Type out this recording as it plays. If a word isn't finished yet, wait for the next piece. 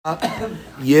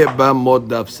Yeba Mod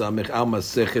Daf Samech Al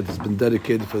Masechet has been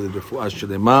dedicated for the Refuah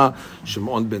Shlema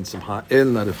Shimon ben Simcha El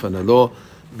Narefanalo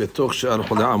Betoch She'ar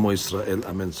Cholei Amo Yisrael.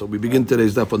 Amen. So we begin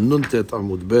today's daf on Nuntet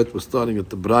Amud Bet. We're starting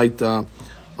at the Braita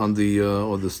on the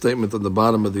or the statement on the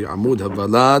bottom of the Amud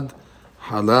Havalad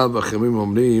Halal V'Chemim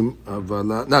Omrim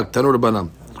Havalad. No, Tanur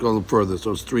Rabbanan. Let's go a little further.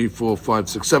 So it's 3, 4, 5,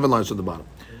 6, 7 lines at the bottom.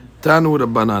 Tanur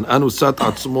Rabbanan Anusat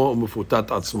Atzmo Umufutat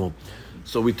Atzmo.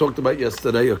 So we talked about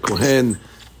yesterday a Kohen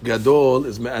Gadol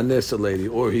is me'anes a lady,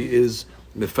 or he is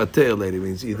mefateh a lady.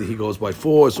 Means either he goes by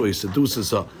force or he seduces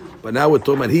her. But now we're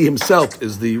talking about he himself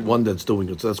is the one that's doing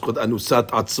it. So that's called anusat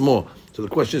atzmo. So the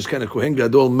question is, can a Kohen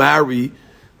Gadol marry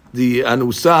the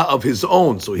anusa of his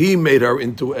own? So he made her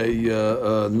into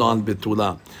a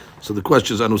non-betula. So the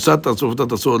question is, anusat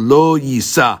atzmo lo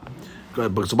yisa.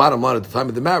 Because the bottom line, at the time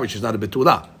of the marriage, she's not a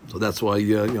betula. So that's why,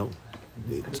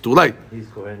 it's too late. He's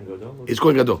Kohen Gadol? He's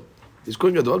Kohen Gadol. He's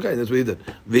Kohen Gadol. Okay, that's what he did.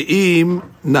 Ve'im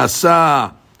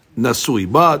nasa nasui.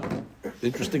 But,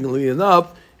 interestingly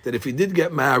enough, that if he did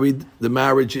get married, the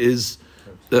marriage is,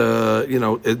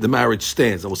 the marriage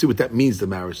stands. And we'll see what that means, the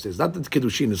marriage stands. Not that the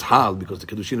Kiddushin is hal, because the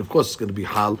Kiddushin, of course, is going to be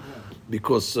hal,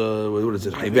 because, what is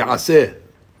it? Ve'aseh.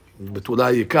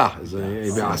 Betula yikah is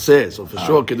ve'aseh. So for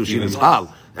sure, Kiddushin is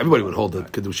hal. Everybody would hold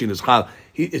that Kiddushin is hal.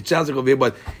 It sounds like over here,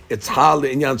 but it's hal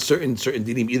in certain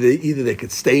dinim. Either they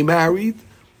could stay married,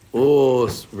 or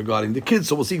regarding the kids.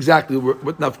 So we'll see exactly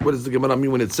what does the Gemara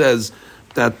mean when it says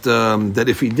that that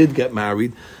if he did get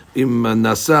married, im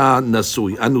nasa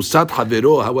nasui anusat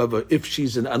havero. However, if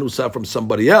she's an anusa from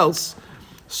somebody else,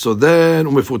 so then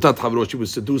umefutat havero, she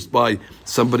was seduced by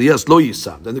somebody else. Lo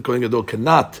yisa. Then the Kohen Gadol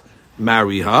cannot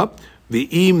marry her.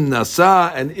 Ve'im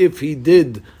nasa, and if he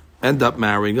did end up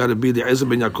marrying her, to be the Ezer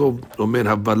ben Yaakov omer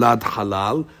havalad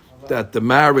halal, that the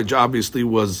marriage obviously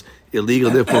was illegal,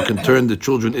 therefore can turn the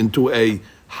children into a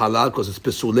halal because it's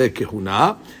pesule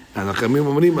kehuna. And the Chamim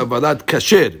omrim havalad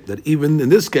kasher, that even in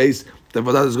this case the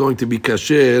havalad is going to be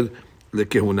kasher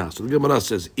lekehuna. So the Gemara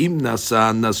says im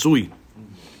nasa nasui.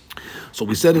 So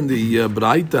we said in the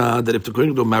Braita that if the Kohen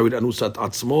Gadol married anusat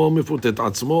atzmo mifutet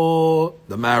atzmo,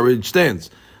 the marriage stands.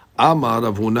 Amar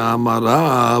Rav Huna Amar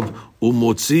Rav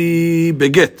umotzi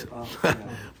beget.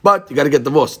 But you got to get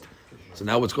divorced. So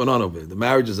now what's going on over here? The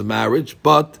marriage is a marriage,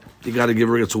 but you got to give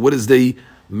her a get. So what is the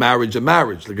marriage a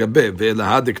marriage?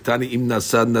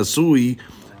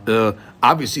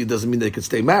 Obviously it doesn't mean they can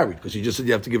stay married, because you just said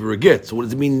you have to give her a get. So what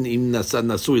does it mean im nasad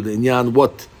nasui? Inyan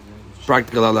what?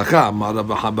 Practical halakha. Amar Rav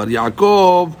Habar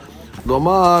Yaakov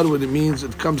Lomar, what it means,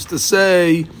 it comes to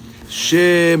say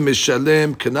she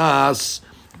mishalem knas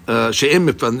she'im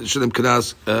mishalem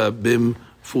knas bim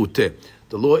fute.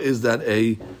 The law is that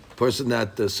a person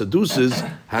that seduces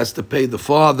has to pay the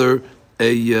father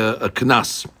a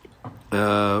knas,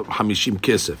 hamishim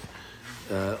kesef,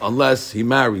 unless he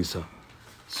marries her.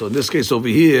 So in this case over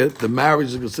here, the marriage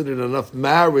is considered enough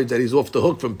marriage that he's off the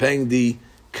hook from paying the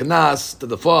knas to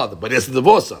the father, but he has to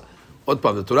divorce her.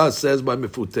 The Torah says by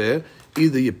mefuteh,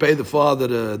 either you pay the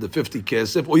father the 50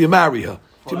 kesef or you marry her.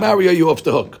 If you marry her, you're off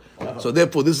the hook. So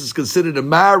therefore, this is considered a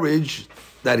marriage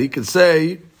that he can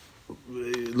say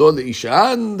lo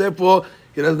leisha, and therefore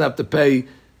he doesn't have to pay.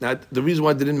 Now, the reason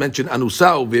why I didn't mention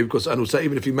anusa over here, because anusa,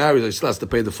 even if he marries her, he still has to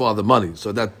pay the father money.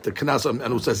 So that the knas on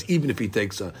anusa is even if he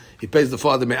takes her, he pays the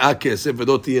father me'ah kesef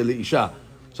v'lo tiyeh leisha.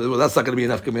 So that's not going to be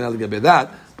enough kaminah legabe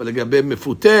that, but legabe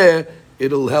mefuteh,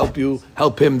 it'll help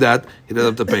him that he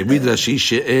doesn't have to pay. Read Rashi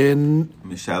she'en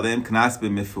mishalem knas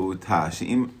b'mefutah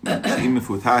she'im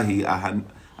mefutah hi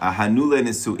ahanule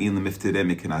nesu'in lemiftereh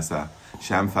miknasa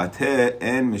שהמפתה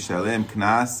אין משלם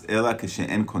קנס אלא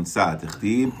כשאין קונסה,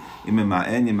 תכתיב אם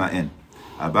ממאן ימאן.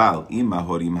 אבל אם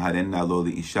ההורים הרנה לו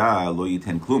לאישה לא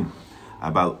ייתן כלום.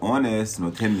 אבל אונס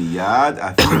נותן מיד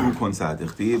אפילו קונסה,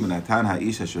 תכתיב ונתן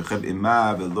האיש השוכב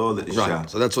עמה ולא לאישה. Right.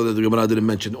 So that's why the Gemara didn't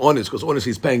mention honest, because honest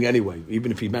he's paying anyway,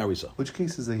 even if he marries her. Which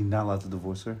cases are he not allowed to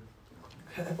divorce her?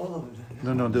 All of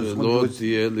them. No, there's one. לא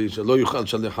תהיה לאישה, לא יוכל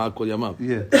שלחה כל ימיו.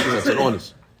 Yeah. That's an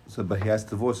honest. So, but he has to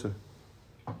divorce her.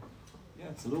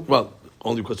 Well,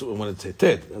 only because when it's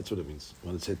heter, that's what it means.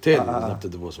 When it's heter, he doesn't have to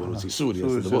divorce. When it's isur, he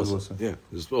has to divorce. Yeah,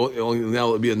 only now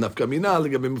it'll be a nafkamina.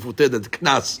 Like a mefuteh that the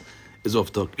knas is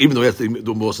off the hook, even though he has to do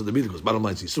divorce at the middle. Because bottom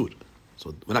line is isur.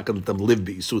 So we're not going to let them live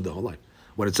be isur the whole life.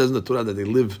 When it says in the Torah that they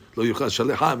live lo yuchal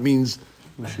shalecha, it means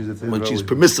when she's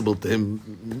permissible to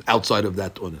him outside of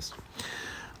that honest.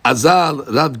 Azal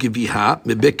Rav Giviha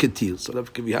mebe ketil. So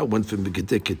Rav Giviha went from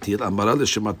begete ketil. Amara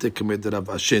l'shemate kemed Rav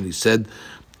Ashen. He said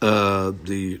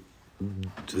the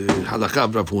halakha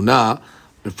of Rav Huna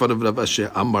in front of Rav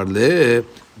Asher Amar le,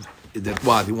 that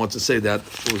what he wants to say that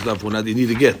was Rav Huna, you need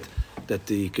to get that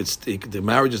the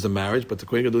marriage is the marriage, but the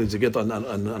Kohen Gadol needs to get on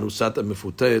Usat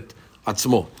Mefutet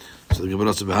Atzmo. So the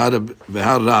Gemara says,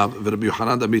 V'har Rav v'Rabbi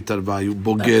Yochanan Dami Tarvayu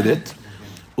Bogeret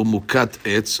Umukat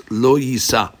Etz Lo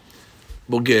Yisa.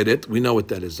 Bogeret, we know what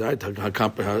that is, right? How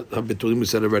Betulim, we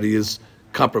said already, is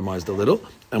compromised a little,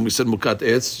 and we said Mukat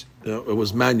Etz, it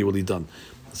was manually done.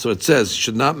 So it says,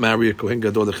 should not marry a Kohen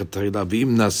Gadol lechatchila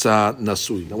v'im nasa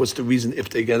nasui. Now what's the reason? If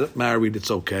they get married, it's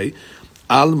okay.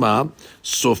 Alma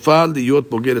sofa liyot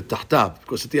bogeret tahtav,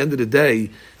 because at the end of the day,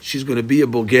 she's going to be a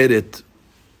bogeret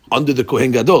under the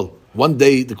Kohen Gadol. One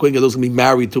day, the Kohen Gadol is going to be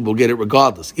married to a bogeret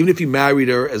regardless. Even if he married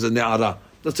her as a ne'ara.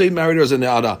 Let's say he married her as a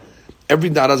ne'ara. Every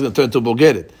ne'ara is going to turn into a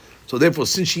bogeret. So therefore,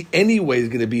 since she anyway is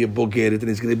going to be a bogeret, and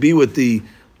he's going to be with the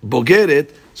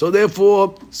bogeret, so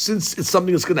therefore, since it's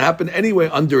something that's going to happen anyway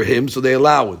under him, so they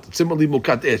allow it. Similarly,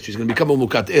 mukat es, she's going to become a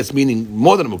mukat es, meaning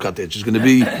more than a mukat es. She's going to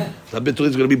be, the betul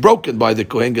is going to be broken by the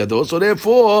Kohen Gadol. So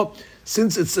therefore,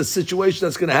 since it's a situation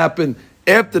that's going to happen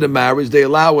after the marriage, they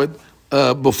allow it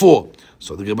before.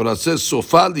 So the Gemara says,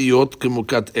 "Sofa liyot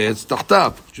kemukat es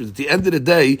tahtav." At the end of the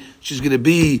day, she's going to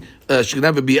be, she's going to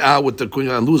have a bi'ah with the Kohen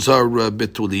and lose her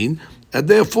betulin, and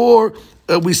therefore.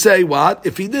 We say what?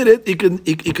 If he did it, he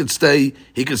can stay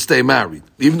married,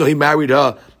 even though he married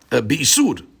her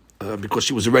bi'isur, because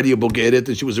she was already a bogeret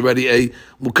and she was already a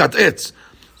mukat etz.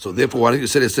 So therefore, why don't you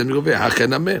say the same thing over here?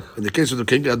 In the case of the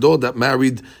Kohen Gadol that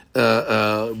married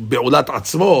be'ulat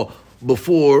atzmo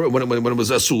before when it was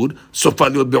asur, sofa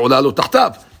be'ulah lo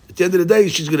tahtav. At the end of the day,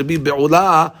 she's going to be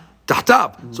be'ulah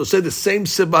tahtav. So say the same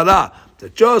sibara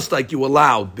that just like you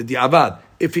allowed b'di'avad.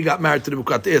 If he got married to the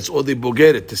Mukat Etz or the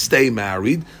Bogeret to stay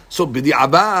married, so B'di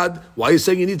Abad, why are you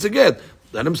saying he needs to get?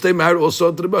 Let him stay married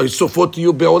also to the Bogeret. So for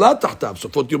you Be'olat Tahtav, so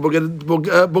for you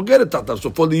Bogeret Tahtav, so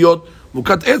for you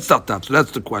Mukat Etz Tahtav. So that's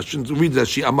the question. So read that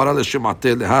she Amara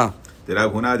L'Shemate Leha.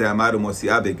 דרב הונא דאמר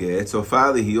ומוציאה בגט,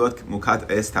 סופה להיות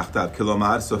מוקת עץ תחתיו,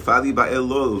 כלומר, סופה להיבעל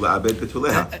לו ולאבד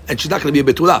בתוליה. And she's not going to be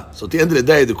a betula. So at the end of the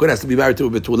day, the Kohen has to be married to a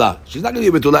betula. She's not going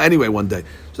to be a betula anyway one day.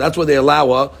 So that's why they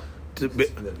allow her.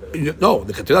 No,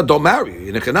 the Ketula don't marry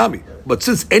in a Kanami. But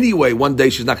since anyway, one day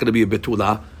she's not going to be a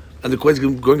Betula, and the Kohen is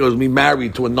going to be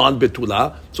married to a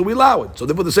non-Betula, so we allow it. So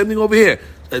therefore, the same thing over here.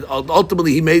 And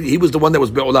ultimately, he was the one that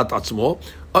was Be'olat Atzmo.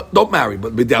 Don't marry,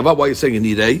 but B'di'avad, why are you saying you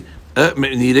need a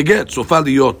get? So far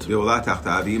liyot. Be'olat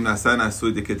Tahtav, im nasa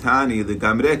nasui deketani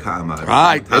legamre ka'amar.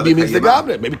 Right, maybe he means the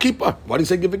gamre. Maybe keep her. Why do you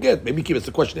say give a get? Maybe keep it. It's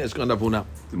the question asked on Avuna.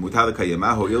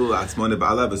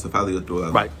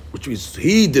 Right, which means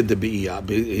he did the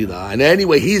be'ilah, and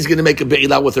anyway he's going to make a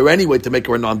be'ilah with her anyway to make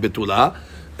her a non-betula,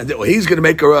 and then, or he's going to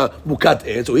make her a mukat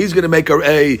etz, or he's going to make her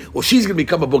or she's going to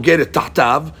become a bogeret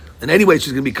tahtav, and anyway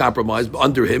she's going to be compromised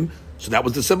under him. So that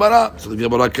was the Semara. So the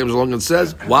Gemara comes along and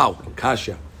says, "Wow,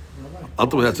 kasha."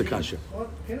 Ultimately, that's a kasha.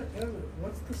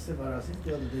 What's the Sevara? Since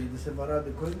the other day, the Sevara,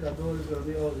 the Kohen Gadol is going to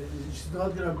be, she's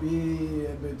not going to be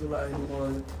Betula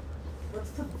anymore.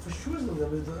 What's the, for sure,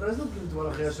 there's not going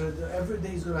to be every day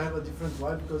he's going to have a different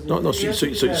wife because No. So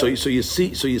you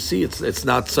see, it's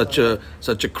not such a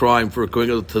crime for a Kohen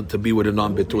Gadol to be with a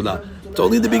non-betula. It's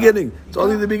only the beginning.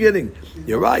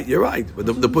 You're right. But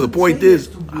the point is,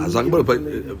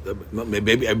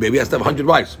 maybe he has to have 100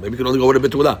 wives. Maybe he can only go with a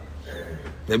betula.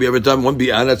 Maybe every time one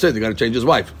and that's it. You got to change his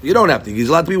wife. You don't have to. He's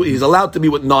allowed to be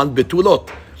with non-betulot.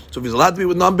 So if he's allowed to be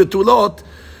with non-betulot,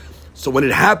 so when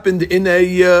it happened in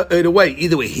a way,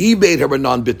 either way, he made her a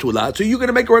non-betula. So you're going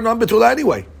to make her a non-betula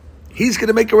anyway. He's going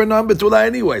to make her a non-betula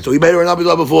anyway. So he made her a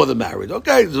non-betula before the marriage.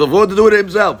 Okay, so before to do it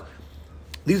himself.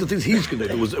 These are things he's going to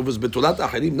do. It was betulat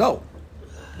acharim. No,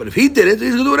 but if he did it,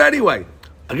 he's going to do it anyway.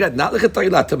 Again, not like a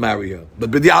taylat to marry her, but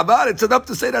b'di'avad, it's enough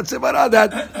to say that Sevara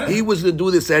that he was going to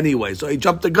do this anyway. So he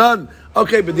jumped the gun.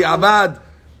 Okay, b'di'avad,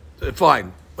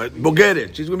 fine. But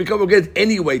Bogeret, she's going to become Bogeret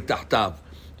anyway, tahtav.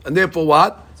 And therefore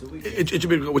what? It should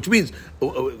be, which means,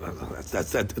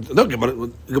 that's no,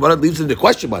 Gemara leaves in the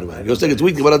question, by the way. You're saying it's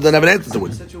weak, Gemara doesn't have an answer to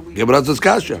it. Gemara says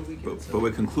kasha. But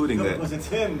we're concluding that.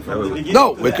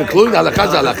 No, we're concluding halakha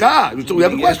halakha. So we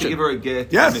have a question. He has to give her a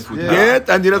get. Yes, get,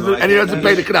 and he doesn't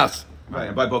pay the knas. Right,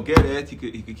 and by Bogeret, he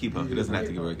could keep her. He doesn't have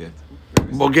to give her a get.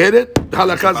 Bogeret,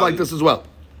 halakha is like this as well.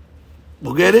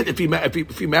 Bogeret, if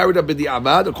he married her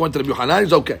b'di'avad, according to the Yochanan,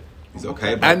 he's okay. He's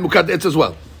okay. And mukat etz as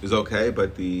well. Is okay,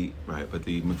 but the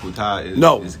mefutah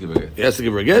is to give her a get. He has to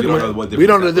give her a get. We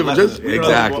don't know the difference is.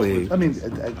 Exactly. I mean,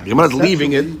 Gemara's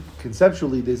leaving it.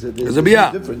 Conceptually, there's a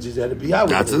biyah. difference. He's had a biyah.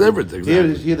 That's the difference.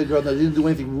 Exactly. Here the girl that didn't do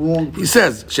anything wrong. He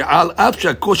says, "She'al af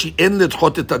she'akoshi en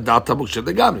letchot et hadat hamuksheh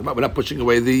legami." We're not pushing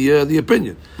away the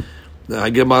opinion. The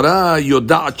Gemara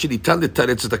yodat shenitan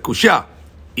letaretz et hakusha,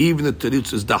 even the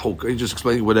teretz is dahuk. He's just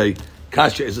explaining what a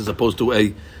kasha is as opposed to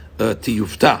a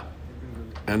tiyufta.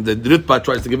 And the Ritba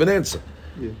tries to give an answer.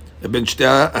 בין שתי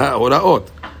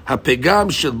ההוראות. הפגם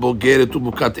של בוגרת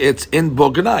ומוקת עץ אין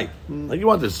בו גנאי. Like you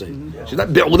want to say. She's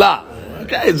not בעולה.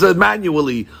 Okay, it's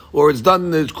manually, or it's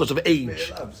done because of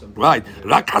age. Right.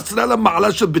 רק חסרה לה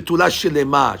מעלה של בתולה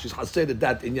שלמה. She's חסרת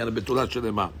that עניין הבתולה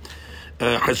שלמה.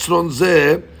 חסרון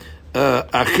זה,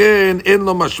 אכן אין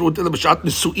לו משמעות אלא בשעת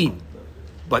נישואין.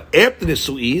 But after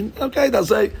נישואין, okay, they'll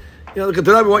say, we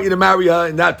want you to marry her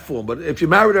in that form. But if you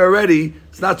married her already,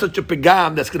 it's not such a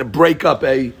pagam that's going to break up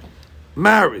a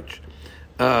marriage.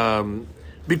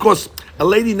 Because a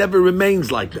lady never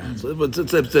remains like that. So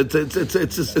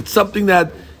it's something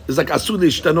that is like asur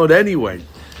l'ishtanot anyway.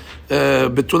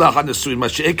 בתולה הנישואין. מה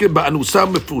שעקב באנוסה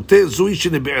מפרוטה זוהי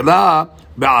שנבעלה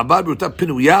בעבר באותה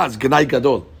פנויה, אז גנאי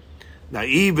גדול. Now,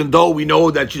 even though we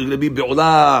know that she's going to be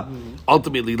be'olah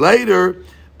ultimately later,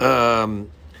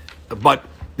 but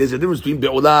there's a difference between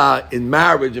be'olah in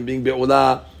marriage and being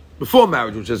be'olah before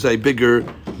marriage, which is a bigger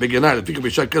night.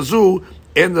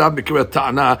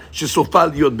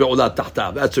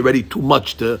 That's already too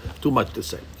much to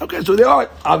say. Okay, so there are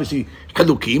obviously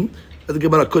halukim that the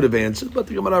Gemara could have answered, but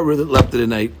the Gemara really left it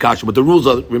in a kasha. But the rules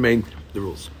remain the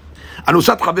rules.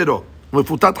 Anusat chavero,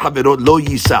 mefutat chavero lo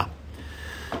yisa.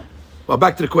 Well,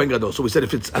 back to the Kohen Gadol. So we said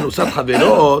if it's anusat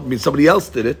chavero, it means somebody else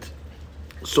did it,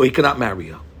 so he cannot marry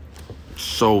her.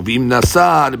 So v'im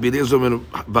nasa b'lezer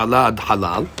valad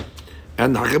halal,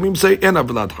 and Hakamim say en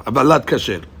valad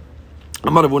kasher.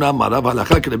 Amar Ravuna Amarav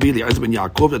halakha k'Rabbi Eliezer ben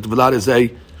Yaakov that valad is a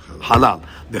halal.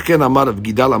 V'chen Amar Rav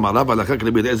Gidal Amarav halakha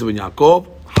k'Rabbi Eliezer ben Yaakov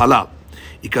halal.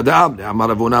 Ikadam Amar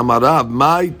Ravuna Amarav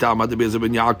mai ta'amad Rabbi Eliezer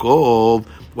ben Yaakov.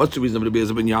 What's the reason of Rabbi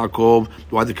Eliezer ben Yaakov?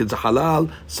 Why the kids are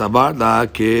halal? Savar la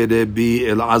k'Rabbi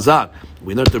Elazar.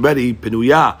 We learned already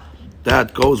Penuya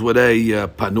that goes with a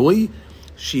panui.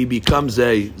 She becomes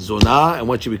a zonah, and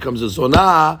when she becomes a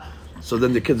zonah, so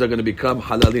then the kids are going to become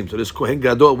halalim. So this Kohen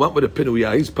Gadol went with a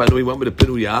pinuya. He's panui, went with a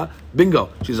pinuya. Bingo,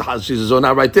 she's a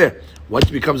zonah right there. Once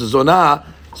she becomes a zonah,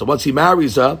 so once he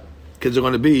marries her, kids are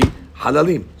going to be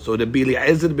halalim. So the Rabbi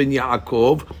Eliezer ben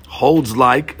Yaakov holds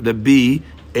like the Rabbi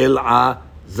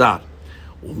Elazar.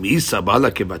 Umisa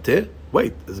bala kebate.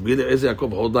 Wait, does Rabbi Eliezer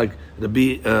Yaakov hold like the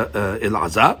Rabbi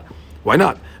Elazar? Why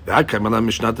not? We always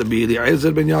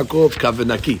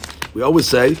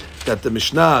say that the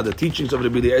Mishnah, the teachings of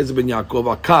Rabbi Eliezer ben Yaakov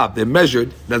are kav. They're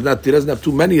measured. He doesn't have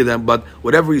too many of them, but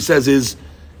whatever he says is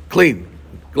clean,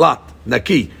 glat,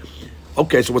 naki.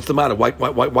 Okay, so what's the matter?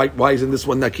 Why isn't this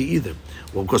one naki either?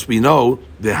 Well, because we know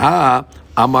Deha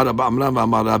Amar Rab Amram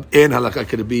Amar Rab En halakha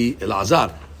k'Rabbi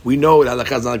Elazar. We know that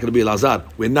halakha is not going to be Elazar.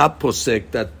 We're not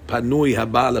posek that panui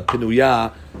habala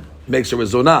pinuya makes her a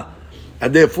zonah.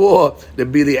 And therefore, the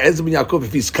Rabbi Eliezer ben Yaakov,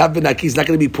 if he's kavanaki, he's not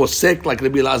going to be posek like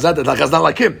Rabbi Elazar. That halakha is not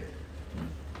like him.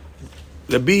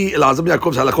 Rabbi Elazar ben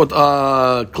Yaakov's halakot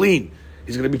are clean.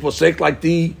 He's going to be posek like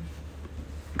the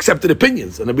accepted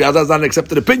opinions, and Rabbi Elazar is not an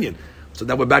accepted opinion. So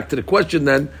now we're back to the question.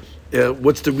 Then,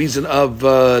 what's the reason of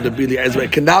the Rabbi Eliezer?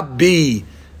 It cannot be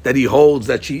that he holds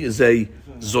that she is a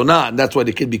zonah, and that's why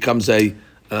the kid becomes a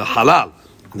halal.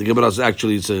 And the Gemara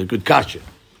actually is a good kasha.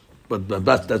 But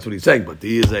that's what he's saying. But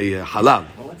he is a halal.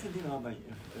 What's the deal about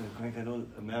if Kohen Gadol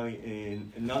marry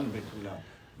a non-betula?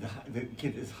 The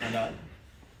kid is halal.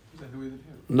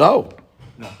 No.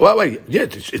 Well, wait. Yeah,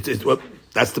 it's well,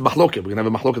 that's the mahloket. We're gonna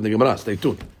have a mahloket in the Gemara. Stay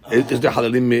tuned. Is there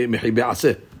halalim mehibe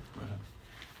aseh?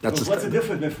 What's the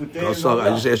difference? So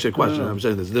I just asked you a question. I'm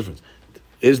saying there's a difference.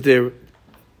 Is there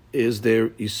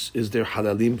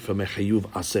halalim from mechayuv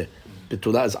aseh?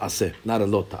 Betula is aseh, not a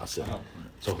lot aseh.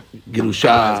 So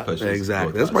Girusha,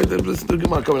 exactly. That's why the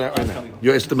Gemara coming out right now.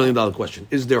 You asked $1 million question.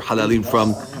 Is there halalim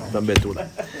from Betula?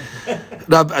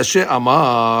 Rav Asher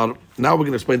Amar. Now we're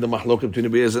going to explain the mahlok between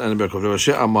the Eliezer and the Berkov. Rav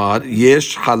Asher Amar.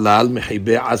 Yesh halal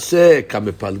mehibe aseh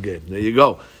kamepalgem. There you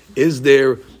go. Is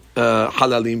there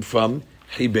halalim from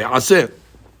hibe aseh?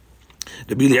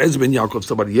 The Eliezer ben Yaakov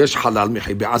said, yesh halal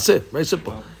mehibe aseh. Very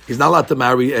simple. He's not allowed to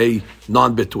marry a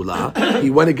non-betula. He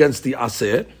went against the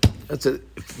aseh. That's a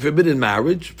forbidden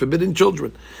marriage, forbidden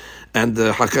children. And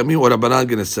Hakamim or Rabbanan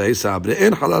going to say, Sabre,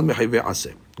 en halal mehibe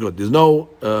aseh. Good. There's no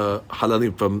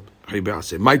halalim from hibe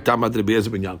aseh. My tamad Rabbi Eliezer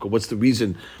ben Yaakov. What's the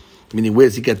reason? Meaning, where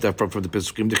does he get that from the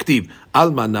Pesukim? The Ktiv.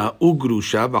 Almana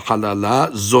ugrusha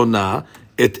v'halala zona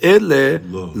et ele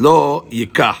lo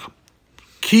yikach.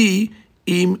 Ki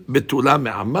im betula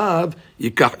me'amav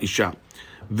yikach isha.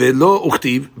 Velo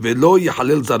uktiv, velo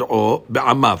yichalel zar'o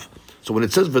be'amav. So when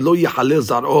it says velo yichalel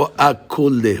zar'o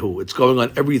akullehu, it's going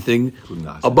on everything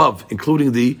above,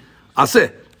 including the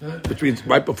aseh. Which means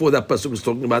right before that pasuk was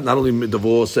talking about not only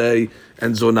divorce and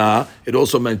zonah, it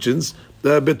also mentions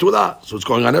betula. So it's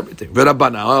going on everything.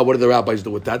 Verabana. What do the rabbis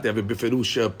do with that? They have a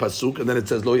beferush pasuk, and then it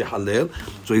says lo yichalel.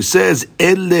 So he says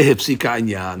elle hefsika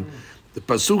inyan. The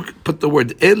pasuk put the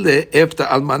word elle after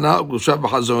almana gusha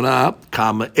v'chazona,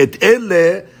 comma et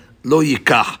elle lo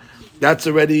yikach. That's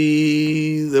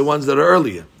already the ones that are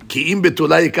earlier. Ki im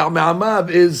betula yikach me'amav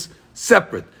is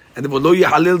separate, and the lo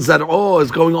yichalel zar'o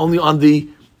is going only on the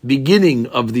beginning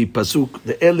of the pasuk.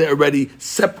 The elle already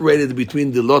separated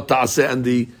between the lo ta'aseh and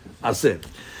the aseh.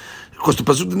 Of course, the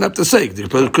pasuk didn't have to say. The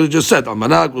pasuk could have just said,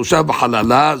 "Almana gusha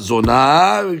v'halala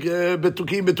zona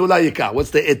betukim betula yikah."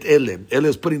 What's the et elle? Elle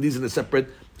is putting these in a separate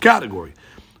category.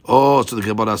 Oh, so the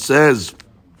Gemara says,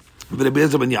 "V'Rabbi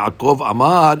Eliezer ben Yaakov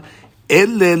amar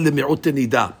elle lemi'ut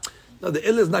nida." Now the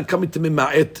elle is not coming to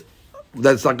mima'et.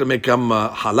 That's not going to make him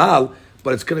halal,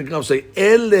 but it's going to come say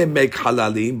elle make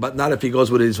halalim, but not if he goes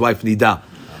with his wife nida.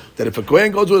 That if a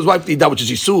kohen goes with his wife nida, which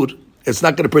is isur, it's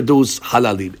not going to produce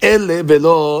halalim. Elle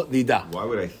velo nida. Why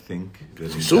would I think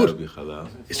that Isur. would be halal?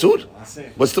 Isur.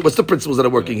 What's the principles that are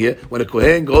working here? When a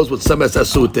kohen goes with some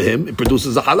asur to him, it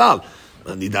produces a halal.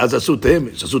 And nida is asur to him.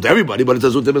 It's asur to everybody, but it's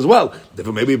asur to him as well.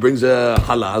 Therefore, maybe it brings a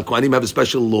halal. Kohanim have a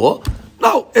special law.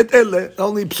 No, et elle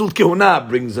only psul kehuna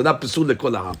brings it, not psul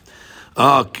lekolah.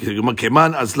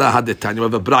 Keman azla hadetanya. You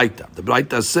have a braita. The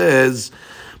braita says,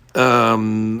 et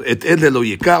elle lo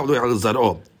yikah lo yal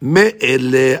zar'o. Me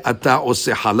elle ata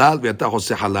oseh halal ve'ata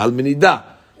oseh halal minida.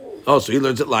 Oh, so he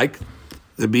learns it like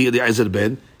the Eliezer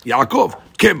ben Yaakov.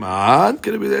 Keman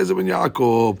Rabbi Eliezer ben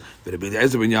Yaakov. Rabbi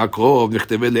Eliezer ben Yaakov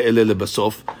nichteve le'elle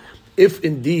lebasof. If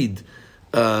indeed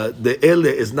the elle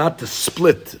is not to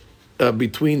split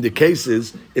between the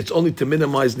cases, it's only to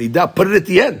minimize nida. Put it at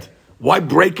the end. Why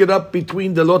break it up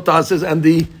between the lo ta'aseh and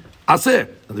the aseh?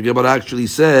 And the Gemara actually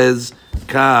says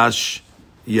kash.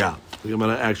 Yeah, the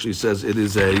Gemara actually says it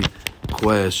is a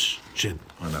question.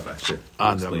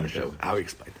 How he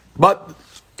explained. But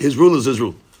his rule is his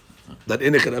rule. That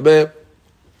in Echanabeh,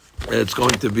 it's going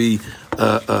to be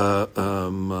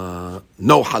no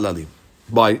halalim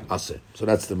by aseh. So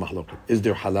that's the mahloket. Is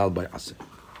there halal by aseh?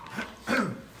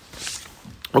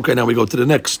 Okay, now we go to the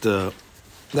next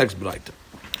braita.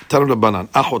 Tanu Rabbanan,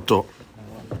 achoto.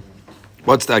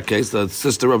 What's that case? The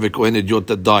sister of a kohen idiot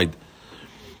that died,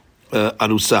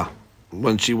 arusa,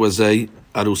 when she was a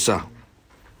arusa.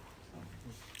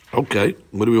 Okay,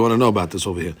 what do we want to know about this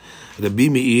over here? Rabbi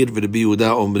Meir v'Rabbi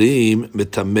Yehuda omrim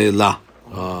metameh la.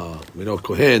 We know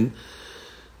kohen,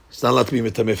 it's not allowed to be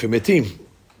metameh for metim,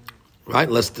 right?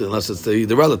 Unless it's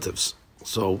the relatives.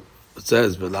 So it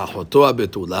says v'lachoto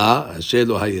betula asher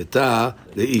lo hayeta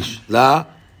leish la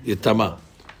yetama.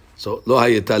 So lo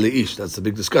hayeta leish. That's the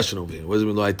big discussion over here. What does it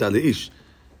mean lo hayeta leish?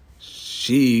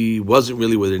 She wasn't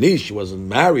really with an ish. She wasn't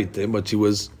married to him, but she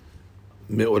was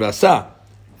me'orasa.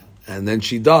 And then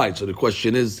she died. So the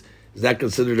question is that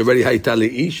considered already hayta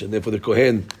leish, and therefore the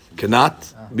kohen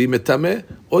cannot be metameh?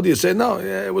 Or do you say no?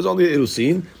 Yeah, it was only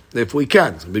irusin. Therefore we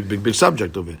can. It's a big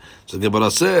subject over here. So the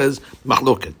Gemara says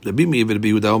mahloket. Rabbi Meir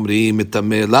v'Rabbi Yehuda omrim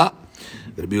metameh la.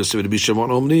 Rabbi Yosef v'Rabbi Shimon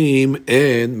omrim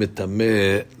en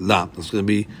metameh la. It's going to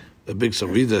be a big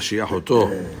savida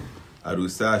shiachoto.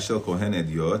 Arusa shel kohen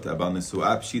idiot abal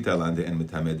nesuah pshita lande en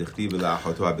metameh dechtiv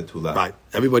v'la'achoto betula. Right.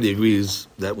 Everybody agrees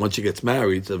that once she gets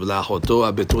married, it's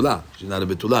v'la'achoto betula. She's not a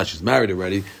betula. She's married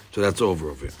already, so that's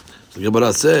over here. So the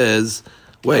Gemara says,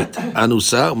 wait,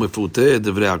 anusa umefuteh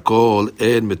devrei hakol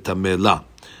en metameh la.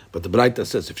 But the Braita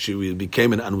says if she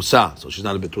became an anusa, so she's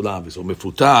not a betula, so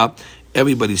mefuta,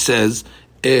 everybody says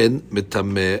en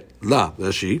metameh la.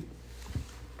 That's she.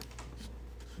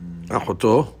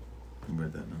 Achoto.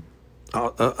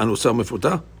 אנוסה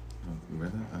ומפותה?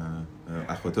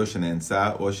 אחותו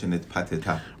שנאנסה או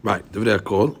שנתפתתה. Right, דברי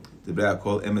הכל. דברי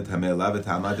הכל אמת המלה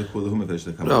וטעמה דכולו מפרש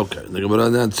לקמא. Okay, the Gemara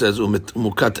then says,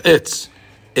 ומוקת עץ,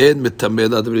 אין מטמא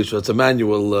לה דברי, so that's a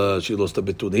manual, she lost a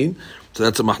betulin, so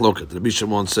that's a מחלוקת. רבי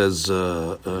שמעון says,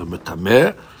 מטמא,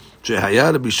 שהיה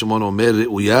רבי שמעון אומר,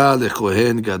 ראויה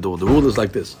לכהן גדול. The rule is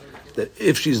like this, that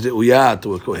if she's ראויה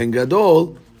to a kohen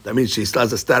gadol, that means she still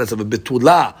has the status of a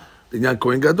betula, the Inyan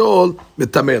Kohen Gadol,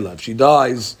 metamela. If she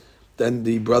dies, then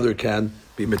the brother can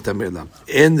be metamela.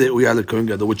 And the Uyal Kohen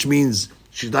Gadol, which means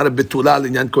she's not a betula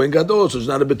l'Inyan Kohen Gadol, so she's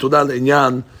not a betula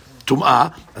l'Inyan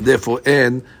Tum'ah, and therefore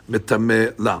en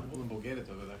metamela.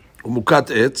 Umukat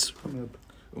etz.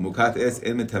 ומוקת עץ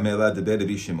אין מטמא לה דבר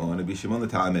רבי שמעון, רבי שמעון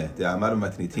לטעמה, דאמר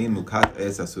במתניתין מוקת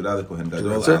עץ אסורה לכהן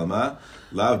גדול, עלמא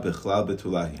לאו בכלל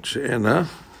בתולה היא. שאינה.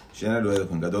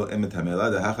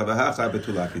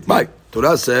 Right.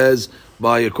 Torah says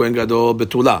by a Kohen Gadol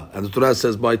betula, and the Torah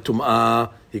says by Tum'ah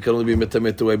he can only be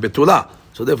metameh to a betula.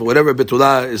 So therefore, whatever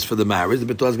betula is for the marriage, the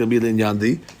betula is going to be the inyan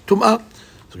di Tum'ah.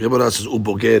 So Gemara says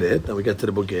ubogeret. Now we get to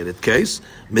the bogeret case.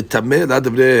 Mitameh la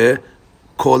devre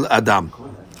kol adam.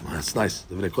 That's nice.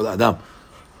 Devre kol adam.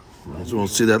 So we'll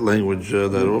see that language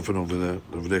that often over there.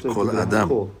 Devre kol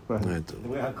adam. Right.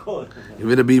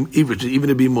 Even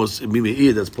to be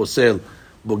meir, that's posel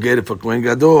bogeret for kohen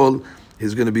gadol.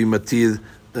 He's going to be matir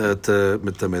to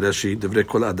mitameh. Rashi devre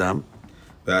kol adam.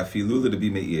 ואפילו לרבי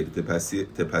מאיר,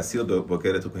 תפסיל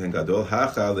בוגרת וכהן גדול,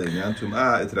 הכה לעניין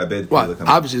טומאה התרבה. Well,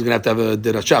 obviously he's going to have a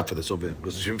derasha for this over here.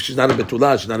 Because if she's not a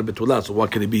betula, so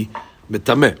what can it be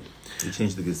mitameh? You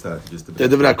change the gesar just a The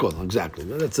bit. devrei hakol, exactly.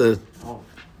 That's a,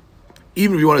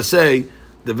 even if you want to say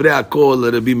devrei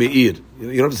hakol Rabbi Meir,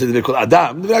 you don't have to say devrei hakol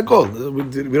Adam. Devrei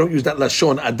hakol. We don't use that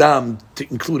lashon Adam to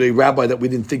include a rabbi that we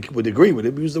didn't think would agree with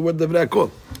it. We use the word devrei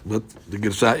hakol, but the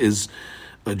girsah is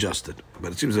adjusted.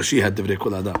 But it seems that she had devrei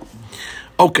kol Adam.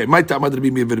 Okay, my ta'amad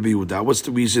Rabbi Meir v'Rabbi Yehuda. What's the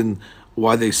reason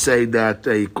why they say that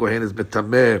a kohen is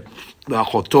betameh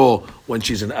la'achoto when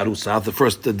she's an arusa? The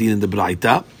first din in the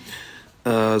Braita.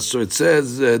 So it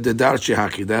says the dar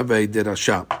shehakida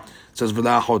ve'derasha. It says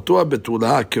v'la'achoto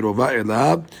betula kirova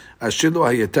elav ashilu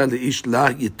hayeta leish la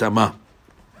yitama,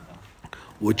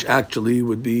 which actually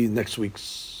would be next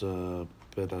week's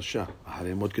perasha.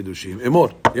 Haremot kedushim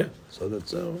emor. Yeah, so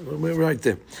that's we're right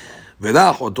there.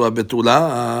 V'la'achoto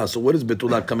betula. So what is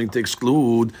betula coming to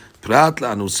exclude? Prat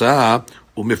la'anusa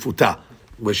u'mefuta,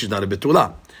 where she's not a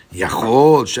betula.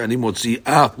 Yachol shani motzi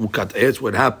af mukat etz.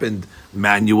 What happened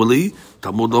manually?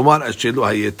 Talmud lomar ashelu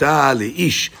hayeta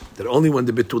leish. That only when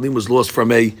the betulim was lost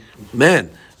from a man.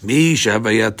 Mi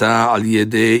shavayata al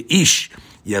yedei ish.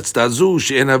 Yatztazu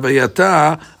she'en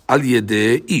havayata al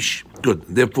yedei ish. Good.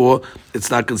 Therefore, it's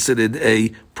not considered a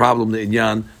problem in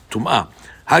Inyan Tum'ah.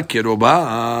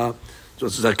 Hakiroba. So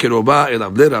it says hakiroba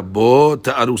elav lerabo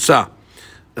ta'arusa.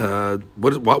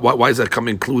 Why does that come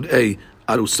include a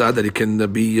arusa that it can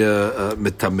be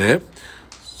mitameh?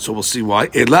 So we'll see why.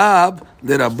 Elav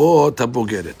lerabo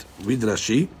tabogeret. Read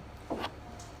Rashi.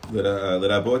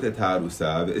 לרבות את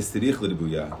הארוסה, ואסתריך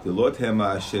לרבויה, דלא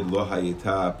תמה אשר לא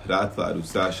הייתה פרט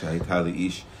לארוסה שהייתה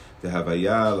לאיש,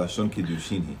 דהוויה לשון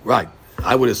קידושין היא. Right.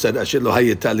 I would have said asher lo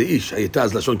hayeta leish. Hayeta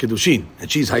is lashon kedushin, and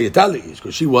she's hayeta leish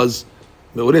because she was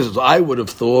me'ureset. So I would have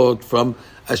thought from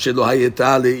asher lo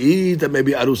hayeta leish that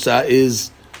maybe arusa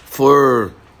is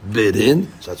forbidden.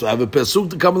 So that's why I have a pasuk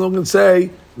to come along and say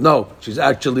no, she's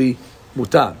actually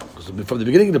mutar. Because from the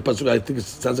beginning of the pasuk, I think it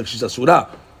sounds like she's asura.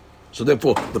 So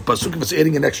therefore, the pasuk, if it's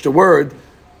adding an extra word,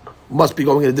 must be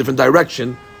going in a different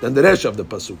direction than the resh of the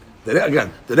pasuk.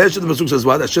 Again, the resh of the pasuk says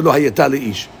what? Asher lo hayeta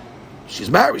leish. She's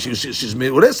married. She's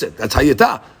me'ureset. That's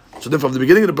hayeta. So then, from the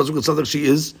beginning of the pasuk, it sounds like she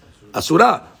is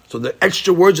asura. So the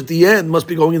extra words at the end must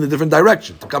be going in a different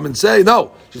direction to come and say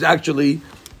no, she's actually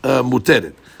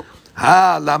muteret.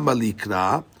 Ha lama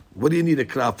likra. What do you need a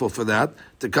kra for that?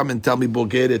 To come and tell me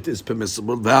bogeret is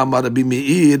permissible. Ve'amar Rabbi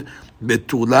Meir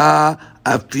betula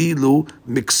afilu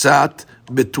miksat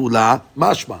betula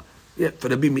mashma. Yeah, for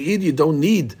Rabbi Meir you don't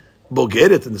need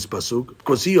bogeret in this pasuk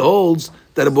because he holds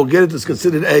that a bogeret is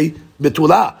considered a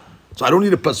betula. So I don't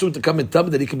need a pasuk to come and tell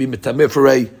me that he can be mitameh for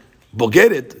a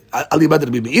bogeret. Alibad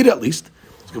Rabbi Meir at least.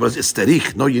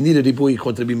 No, you need a ribui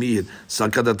contra Rabbi Meir.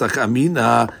 Sakadatach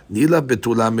amina nila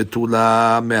betula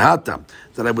metula mehata.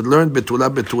 That I would learn betula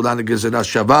and gezerah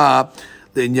shava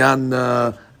the inyan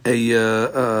a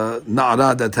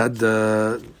na'ara that had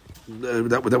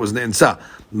that was ne'ensa.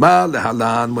 Ma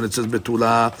lehalan when it says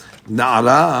betula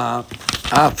na'ara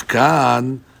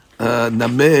afkan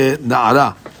name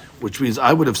na'ara, which means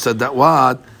I would have said that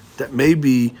that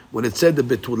maybe when it said the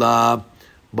betula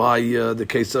by the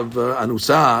case of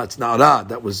anusa, it's na'ara.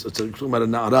 It's talking about a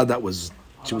na'ara that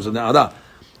she was a na'ara,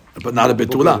 but not a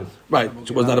betula. Right,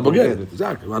 she was not a bogeret.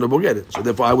 Exactly, not a bogeret. So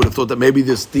therefore, I would have thought that maybe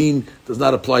this deen does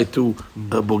not apply to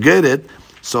bogeret.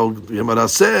 So Gemara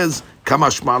says,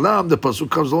 Kamash Malam, the pasuk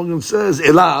comes along and says,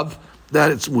 Elav,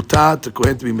 that it's mutar to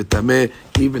kohen to be mitameh,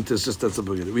 even to sisters of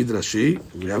bogeret. Read Rashi.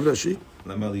 We have Rashi.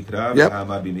 למה לקרא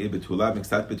ואמר בימי בתולה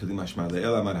מקצת בתולים משמע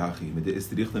לאל אמר הכי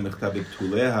מדאסתריך למכתב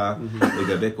בתוליה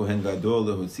לגבי כהן גדול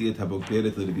להוציא את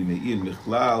הבוגרת לרבי מאיר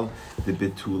מכלל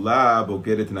דבתולה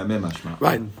בוגרת נמה משמע.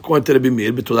 Right, according to Rabbi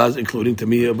Meir, betula is including to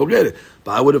me a bogeret.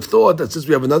 But I would have thought that since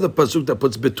we have another pasuk that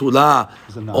puts betula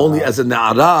only as a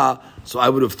na'ara, so I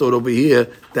would have thought over here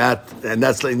that, and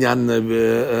that's l'inyan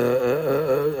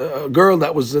a girl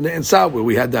that was in Insab, where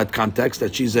we had that context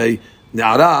that she's a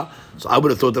na'ara. So I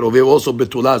would have thought that over here also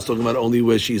betula is talking about only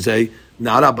where she's a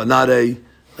na'ara, but not a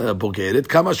bogeret.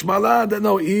 Kamash mala, that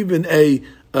no, even a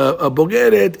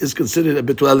bogeret is considered a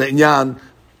betula l'inyan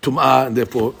tum'ah, and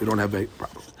therefore we don't have a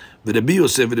problem. Rabbi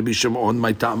Yosef, Rabbi Shimon,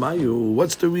 my ta'amayu.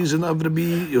 What's the reason of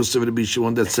Rabbi Yosef, Rabbi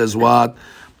Shimon that says what?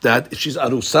 That if she's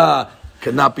arusa,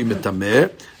 cannot be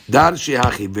mitameh. Dar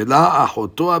shehachi vela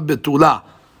achoto betula.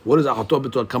 What does achoto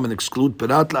betula come and exclude?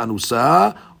 Perat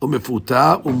la'anusa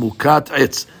umefuta umukat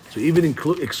etz. So even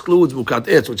excludes mukat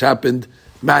etz, which happened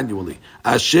manually.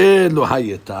 Asher lo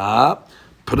hayeta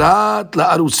prat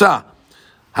la'arusa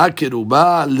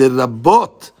hakiruba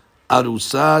lirabot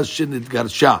arusa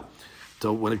shenitgarsha.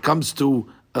 So when it comes to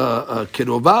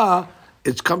kiruba,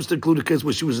 it comes to include a case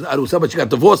where she was an arusa, but she got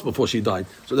divorced before she died.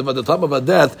 So at the time of her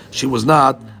death, she was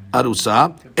not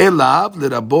arusa. Elav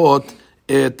lirabot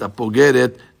et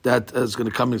apogeret, that is going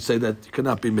to come and say that you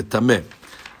cannot be mitameh.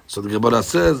 So the Gemara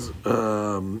says,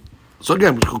 so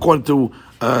again, according to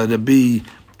Rabbi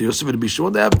Yosef and Rabbi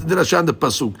Shimon, they have the Rasha and the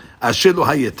Pasuk, Asher lo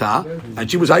hayeta, and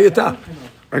she was hayeta,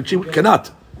 and she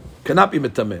cannot be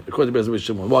mitameh, according to Rabbi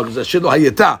Shimon. Why? Because Asher lo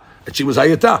hayeta, and she was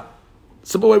hayeta.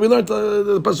 Simple way we learned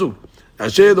the Pasuk.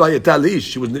 Asher lo hayeta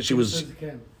liish, she was.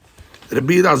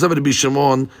 Rabbi Elazar and Rabbi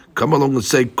Shimon come along and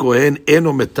say, Kohen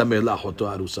eno mitameh la'achoto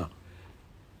arusa.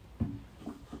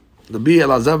 Rabbi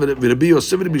Elazar, Rabbi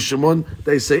Yosef, Rabbi Shimon,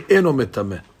 they say eno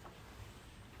mitameh.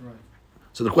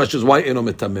 So the question is, why eno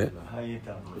mitameh?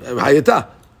 Hayeta.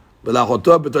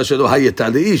 V'la'achoto b'tah shelo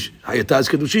hayeta liish. Hayeta is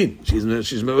kedushin.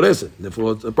 She's me'ureset.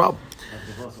 Therefore, it's a problem.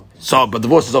 So, but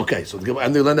divorce is okay. So,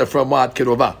 and they learn that from what?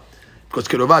 Kirova. Because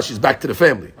Kirova, she's back to the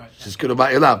family. She's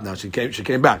Kirova Elab now. She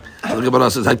came back. So the Gemara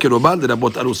says, "Kirova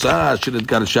l'rabot arusa shenet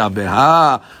garsha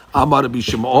beha amar Rabbi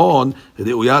Shimon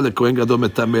re'uya lekohen gadol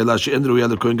metamela she'en re'uya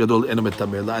lekohen gadol eno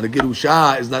metamela." And the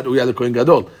gerusha is not re'uya lekohen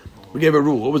gadol. We gave a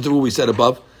rule. What was the rule we said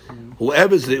above?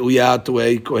 Whoever is re'uya to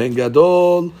a kohen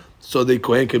gadol, so the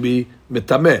kohen can be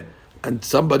metameh, and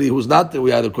somebody who's not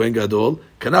re'uya to kohen gadol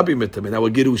cannot be metameh. Now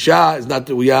a gerusha is not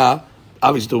re'uya,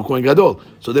 obviously, to a kohen gadol.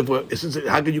 So therefore,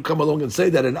 how can you come along and say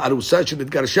that an arusa shenet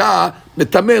garsha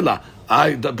metamela?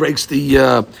 That breaks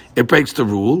the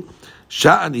rule.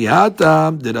 Sha'ani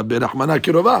hatam de Rabbi Rahmana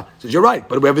kirova. Says you're right,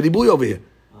 but we have a dibui over here.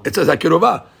 It says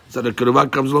kirova. So the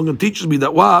kirova comes along and teaches me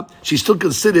that she's still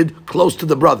considered close to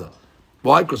the brother.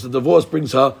 Why? Because the divorce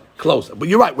brings her closer. But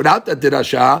you're right. Without that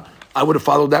dirasha, I would have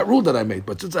followed that rule that I made.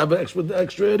 But since I have an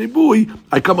extra dibui,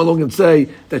 I come along and say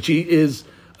that she is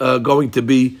going to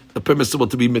be permissible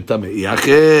to be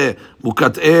mitameh.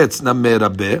 Mukat etz nameh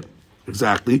rabeh.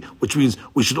 Exactly, which means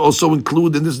we should also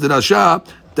include in this dirasha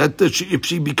that if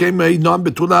she became a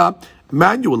non-betula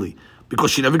manually, because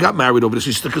she never got married over this,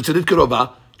 she's still considered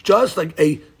kirova, just like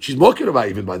she's more kirova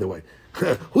even, by the way.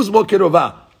 Who's more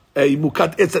kirova? A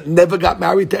mukat etz that never got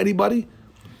married to anybody?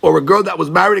 Or a girl that was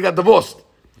married and got divorced?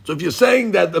 So if you're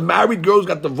saying that the married girls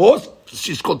got divorced,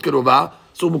 she's called kirova,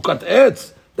 so mukat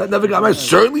etz that never got married,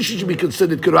 certainly she should be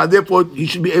considered kirova, therefore he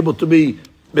should be able to be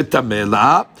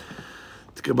mitamela.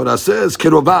 The Gemara says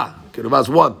kirova. Kirova is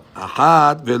one.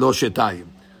 Ahad velo shetayim.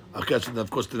 Okay, so of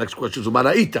course the next question is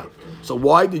umara'ita. So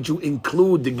why did you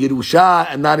include the girusha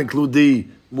and not include the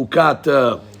mukat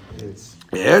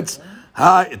etz?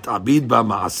 Ha it abid ba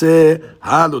maaseh.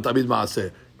 Ha lo tabid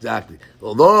maaseh. Exactly.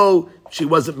 Although she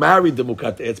wasn't married to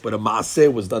mukat etz, but a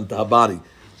maaseh was done to her body.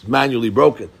 It's manually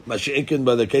broken. Mashi'inkin,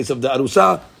 by the case of the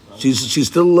arusa, she's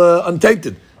still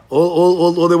untainted.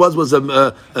 All there was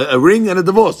a ring and a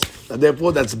divorce, and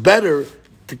therefore that's better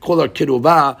to call her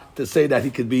kirova, to say that he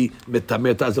could be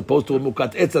metamet, as opposed to a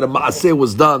mukat etz, that a maaseh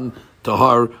was done to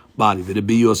her body.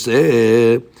 Rabbi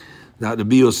Yosef, now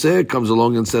Rabbi Yosef comes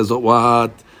along and says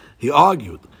what he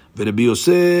argued. Rabbi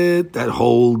Yosef that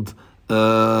hold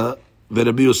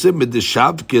Rabbi Yosef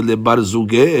midishavke lebar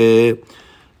zugeh,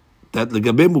 that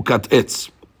legabe mukat etz.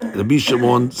 Rabbi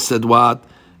Shimon said what?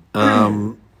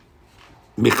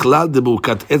 Michlal de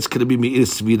mukat etz can be meir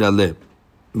svira le,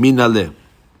 minale.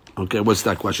 Okay, what's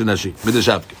that question? Nashi,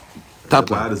 midishavke. Top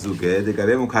line.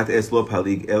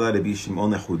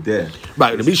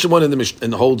 Right, Rabbi Shimon in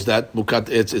the holds that mukat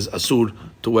etz is asur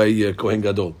to a kohen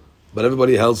gadol, but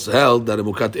everybody else held that a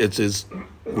mukat etz is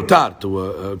mutar to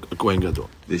a kohen gadol.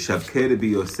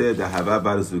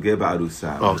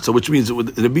 Oh, so which means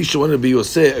Rabbi Shimon and Rabbi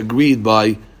Yosef agreed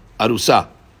by arusa.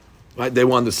 Right, they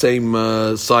were on the same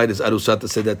side as arusa to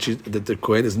say that the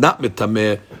kohen is not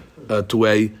mitameh to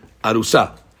a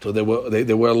arusa. So they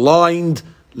were aligned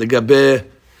legabe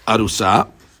arusa.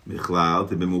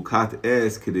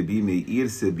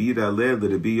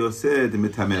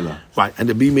 Right, and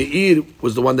Rabbi Meir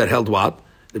was the one that held what?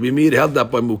 Rabbi Meir held that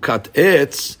by mukat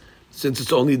etz, since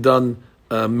it's only done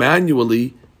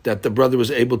manually, that the brother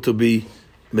was able to be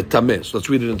mitameh. So let's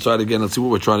read it inside again. Let's see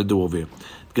what we're trying to do over here.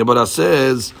 Gemara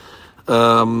says,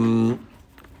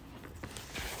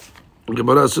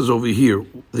 Gemara says over here,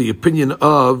 the opinion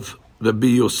of Rabbi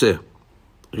Yosef.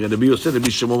 Rabbi Yosef and Rabbi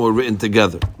Shimon were written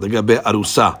together. Legabe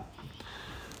arusa.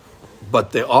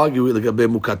 But they argue legabe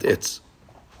mukat etz.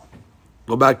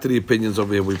 Go back to the opinions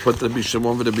over here. We put Rabbi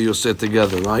Shimon and Rabbi Yosef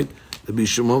together, right? Rabbi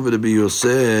Shimon and Rabbi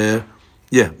Yosef.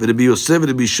 Yeah, Rabbi Yosef and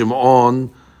Rabbi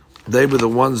Shimon, they were the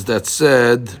ones that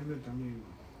said,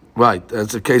 right,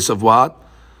 that's a case of what?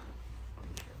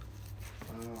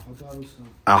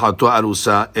 Ahatu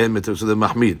arusa and mitzvah, so they're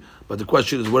mahmir. But the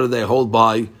question is, what do they hold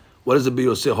by? What does the Rabbi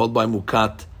Yosef hold by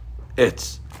mukat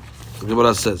etz? The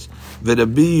Gemara says,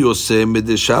 "V'Rabbi Yosef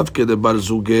medeshavke de bar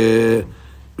zugeh,"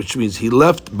 which means he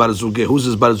left bar zugeh. Who's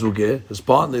his bar zugeh? His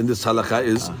partner in this halakha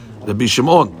is Rabbi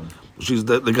Shimon, which is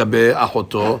the legabe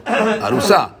achoto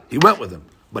arusa. He went with him,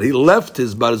 but he left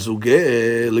his bar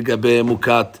zugeh legabe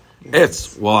mukat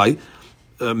etz. Why?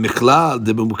 Michlal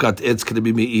de mukat etz can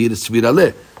be meir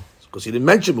svirale. Because he didn't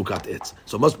mention mukat etz.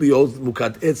 So it must be old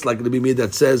mukat etz like the Bimir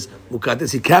that says mukat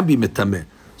etz, he can be mitameh.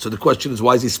 So the question is,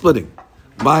 why is he splitting?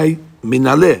 By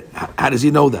minaleh. How does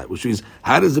he know that? Which means,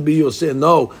 how does the Rabbi Yosef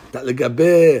know that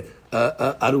legabe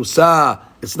arusa,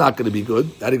 it's not going to be good?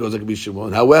 That he goes like Rabbi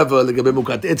Shimon. However, legabe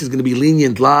mukat etz is going to be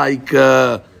lenient like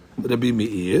Rabbi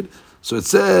Meir. So it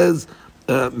says,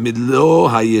 midlo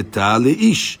hayeta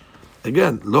leish.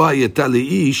 Again, lo hayeta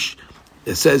leish,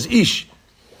 it says ish.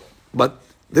 But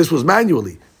this was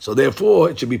manually, so therefore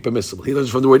it should be permissible. He learns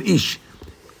from the word ish.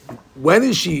 When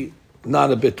is she not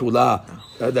a betula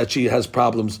that she has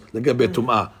problems? Like a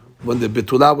betumah. When the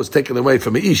betula was taken away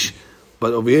from a ish,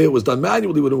 but over here it was done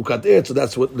manually with a mukat etz, so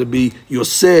that's what Rabbi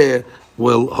Yosef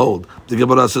will hold. The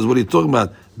Gemara says, what are you talking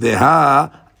about?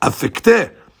 Deha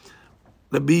afekteh.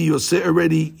 Rabbi Yosef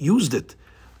already used it.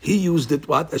 He used it,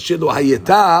 what? Asher lo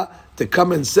hayeta, to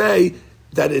come and say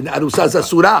that in arusa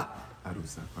zasura.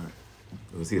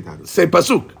 Same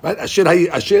pasuk, right?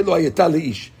 Asher lo hayeta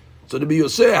leish. So the Rabbi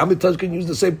Yosef, how many times can you use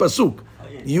the same pasuk?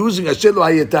 Using Asher lo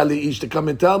hayeta leish to come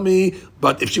and tell me,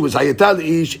 but if she was hayeta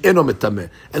leish, eno metameh.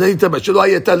 And then you tell me Asher lo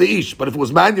hayeta leish, but if it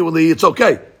was manually, it's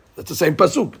okay. That's the same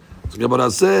pasuk. So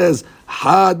Gemara says,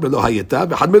 had melo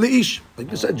hayeta, had meleish. Like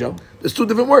you said, Joe. There's two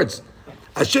different words.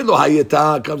 Asher lo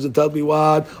hayeta comes and tells me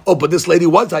what? Oh, but this lady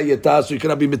was hayeta, so you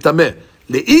cannot be mitameh.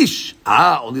 Leish,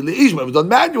 only leish, but if it's done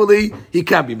manually, he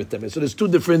can't be mitameh. So there's two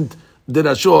different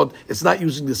derashot. It's not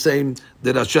using the same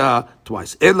derasha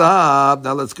twice. Elav,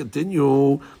 now let's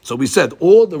continue. So we said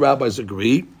all the rabbis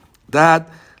agree that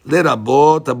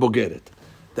lerabot habogeret,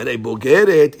 that a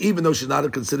bogeret, even though she's not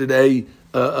considered a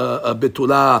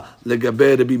betula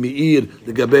legabe Rabbi Meir,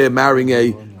 legabe marrying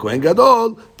a kohen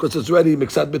gadol, because it's already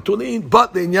mixat betulin.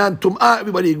 But the inyan tum'ah,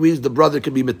 everybody agrees the brother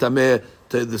can be mitameh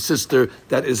to the sister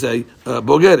that is a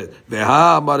bogeret.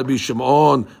 Veha amar Rabbi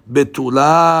Shimon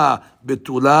betula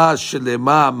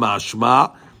shelema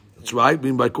mashma. That's right.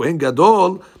 Meaning by kohen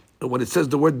gadol, when it says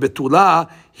the word betula,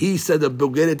 he said that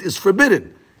bogeret is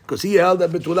forbidden because he held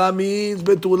that betula means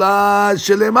betula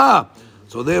shelema.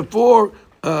 So therefore,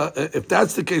 if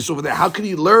that's the case over there, how can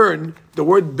he learn the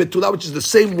word betula, which is the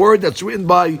same word that's written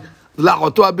by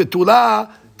la'otoa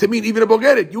betula, to mean even a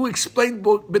bogeret? You explained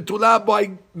betula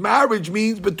by marriage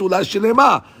means betula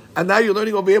shelema, and now you're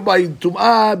learning over here by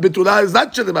tum'ah betula is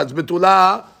not shelema, it's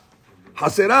betula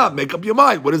hasera. Make up your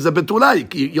mind. What is a betula?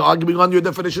 You're arguing on your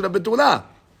definition of betula.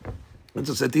 It's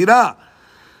a setira.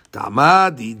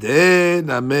 Tamad ide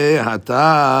name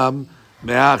hatam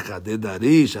me'achad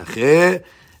edarish ache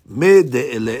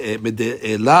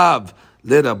מדאליו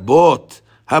לרבות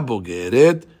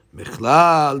הבוגרת,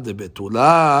 מכלל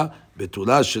דבתולה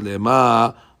שלמה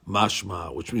משמע.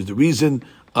 Which means the reason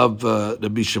of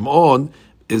Rabbi Shimon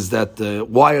is that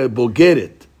why a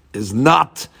bogeret is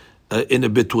not in a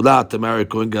betula to marry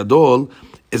Kohen Gadol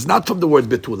is not from the word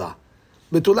betula.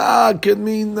 Betula can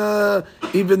mean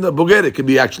even the bogeret can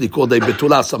be actually called a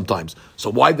betula sometimes. So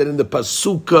why that in the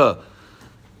pasuk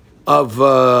of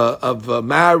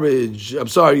marriage, a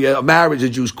marriage, the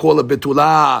Jews call a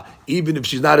betula, even if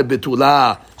she's not a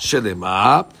betula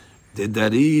shelema.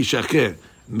 Dedari shacher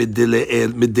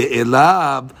mide'elav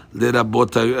lerabot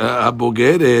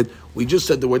habogeret. We just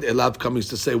said the word elav coming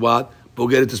to say what?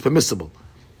 Bogeret is permissible.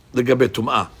 Legabe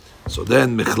tum'ah. So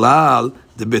then michlal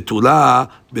the betula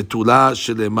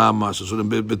shelema masha. So the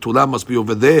betula must be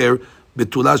over there.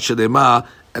 Betula shelema.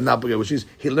 And not bogeret, which is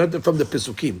he learned it from the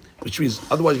Pesukim, which means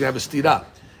otherwise you have a stira.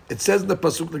 It says in the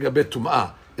pasuk legabe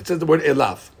tum'ah. It says the word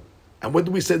elav, and when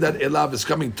do we say that elav is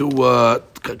coming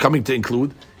to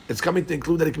include? It's coming to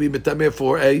include that it can be mitameh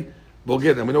for a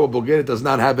bogeret, and we know a bogeret does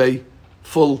not have a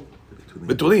full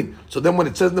betulin. So then when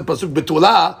it says in the pasuk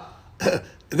betula,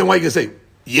 then why you can say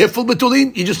yeah full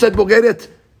betulin? You just said bogeret.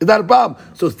 It's not a problem.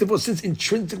 So therefore, since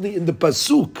intrinsically in the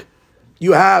pasuk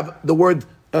you have the word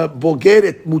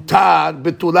bogeret mutar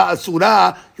betula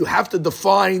asura, you have to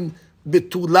define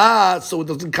betula so it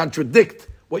doesn't contradict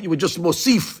what you would just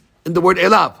mosif in the word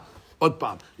elav.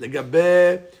 Otpam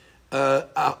legabe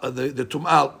the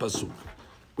tumal pasuk.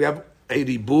 We have a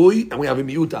ribui and we have a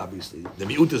miut. Obviously, the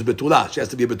miut is betula. She has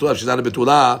to be a betula. If she's not a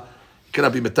betula, it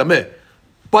cannot be metameh.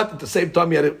 But at the same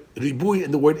time, you had a ribui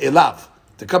in the word elav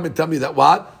to come and tell me that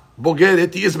what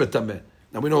bogeret he is metameh.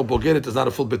 Now we know bogeret is not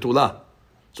a full betula.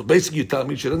 So basically, you tell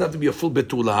me she doesn't have to be a full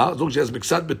betula. As long as she has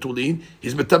miksat betulin,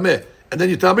 he's metameh. And then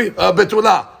you tell me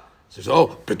betula. Says,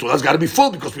 betula's got to be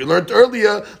full because we learned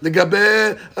earlier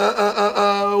legabe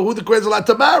who the queen is allowed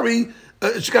to marry.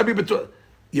 She got to be betula.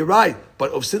 You're right,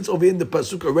 but since over in the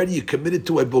pasuk already you committed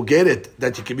to a bogeret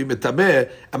that you can be metameh,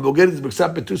 and bogeret is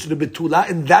miksat betula, so the betula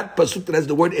in that pasuk that has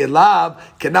the word elav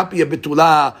cannot be a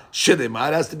betula shilema.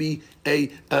 It has to be a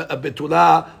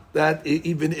betula that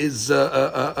even is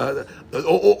or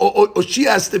she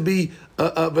has to be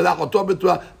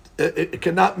betula. It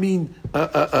cannot mean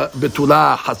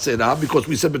betula hasera because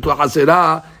we said betula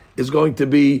hasera is going to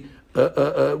be we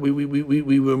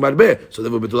were marbeh. So the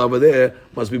betula over there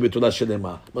must be betula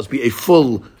shelema, must be a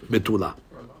full betula,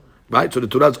 right? So the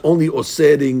Torah is only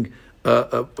osering,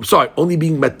 only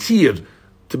being matir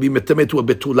to be metameh to a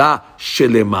betula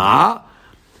shelema,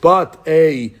 but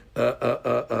a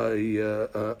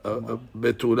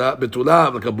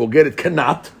betula like a bogeret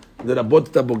cannot. The rabot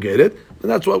bogeret,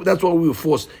 and that's why we were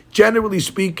forced. Generally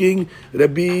speaking,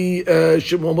 Rabbi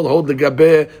Shimon will hold the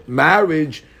gabe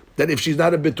marriage that if she's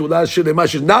not a betula shilema,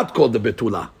 she's not called the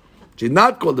betula. She's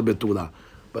not called the betula.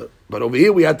 But over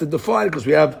here we have to define because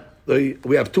we have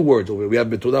two words over here. We have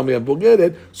betula and we have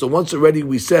bogeret. So once already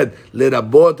we said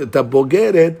lerabot et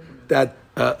bogeret that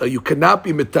you cannot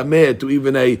be metameh to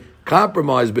even a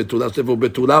compromise betula. So for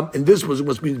betula, in this was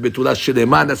must be betula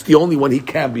shilema. That's the only one he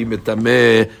can be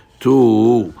metameh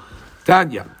to.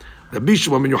 Tanya, Rabbi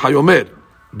Shimon ben Yochai Omer,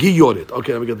 Giyoret.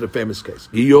 Okay, now we get the famous case.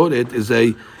 Giyoret is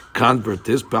a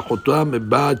convertess.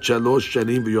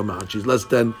 She's less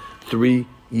than 3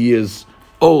 years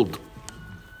old.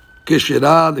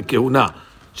 Keshira the kehuna.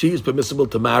 She is permissible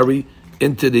to marry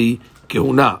into the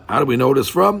kehuna. How do we know this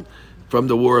from? From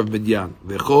the war of Midian.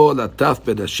 V'chol ataf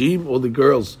bedashim, all the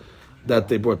girls that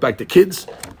they brought back, the kids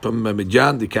from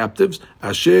Midian, the captives.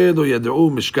 Asher lo yad'u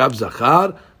mishkav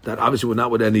zachar, that obviously were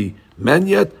not with any men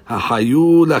yet.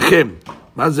 Hahayu lachem.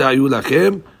 Mazeh hayu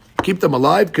lachem. Keep them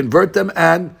alive, convert them,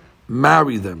 and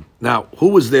marry them. Now, who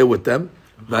was there with them?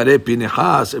 Vare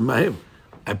Pinehas imahim.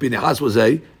 And Pinehas was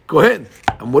a kohen.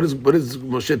 And what is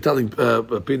Moshe telling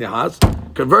Pinehas?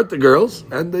 Convert the girls,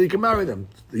 and you can marry them,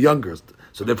 the young girls.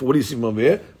 So therefore, what do you see over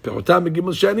here? Perotam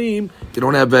begimel shanim. You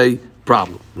don't have a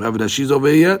problem. You have it as she's over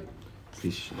here yet?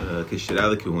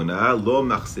 Keshira lekehuna lo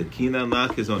machzekina la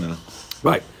kezona.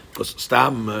 Right, because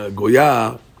stam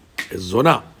goya is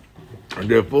zona, and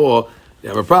therefore you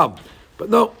have a problem. But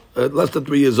no, less than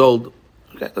 3 years old.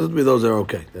 Okay, less than 3 those are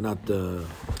okay. They're not. So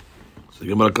the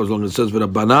Gemara comes along and says,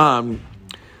 "V'Rabbanan,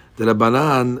 the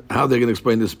Rabbanan, how they're going to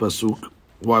explain this pasuk?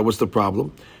 Why? What's the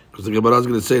problem? Because the Gemara is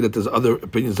going to say that there's other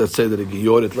opinions that say that a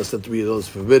giyoret less than 3 years old is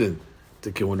forbidden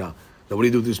to kehuna. Now, what do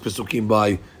you do with these pasukim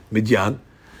by Midian?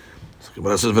 So the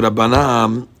Gemara says,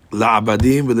 "V'Rabbanan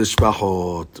la'abadim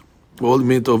v'lishpachot." All it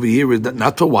meant over here is that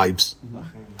not for wives,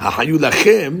 hahayu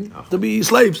lachem, to be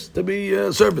slaves, to be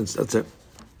servants. That's it.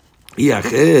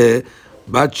 Yacheh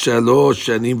bat shalosh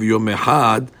shanim v'yom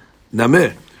echad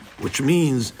nameh, which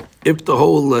means if the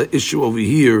whole issue over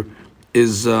here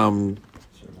is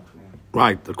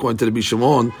right, according to the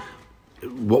Bishimon,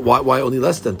 why only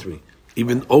less than 3?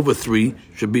 Even over 3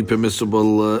 should be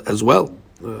permissible as well.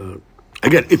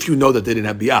 Again, if you know that they didn't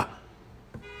have bi'ah.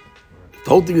 The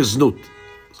whole thing is znut.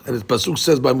 And the pasuk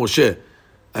says by Moshe,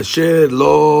 Asher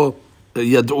lo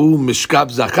yad'u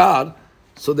mishkab zachar.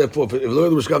 So therefore, if lo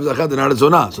yad'u mishkab zachar, they're not a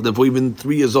zonah. So therefore, even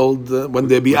 3 years old, when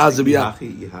they're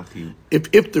bi'ah,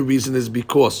 if the reason is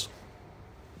because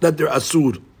that they're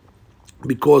asur,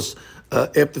 because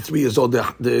after 3 years old they're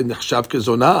nechshav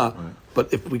kezonah.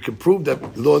 But if we can prove that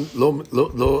lo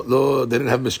they didn't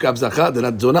have mishkab zachar, they're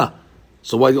not zonah.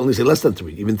 So why do you only say less than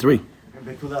 3, even 3?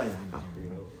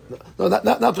 No,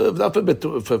 not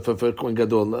for Kohen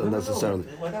Gadol necessarily.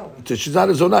 She's not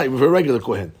a zonah, even for a regular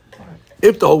Kohen.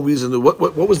 If the whole reason, what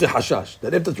was the hashash?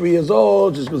 That after 3 years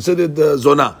old, she's considered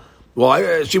zonah.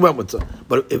 Well, she went with her.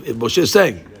 But if Moshe is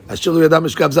saying, Asher lo yada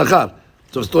mishkab zachar,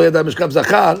 so if it's lo yada mishkab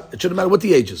zachar, it shouldn't matter what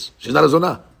the age is. She's not a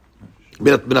zonah.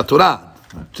 Min Torah,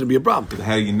 shouldn't be a problem.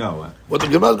 How do you know? What the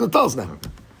Gemara is going to tell us now.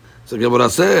 So the Gemara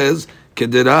says,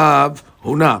 Kederav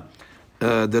huna.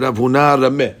 the Rav Huna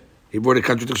Rameh. He brought a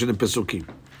contradiction in Pesukim.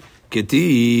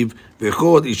 Ketiv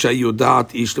v'chod isha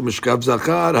yodat ish lemishkav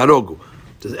zachar harogu.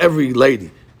 Says every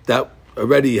lady that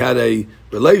already had a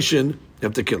relation, you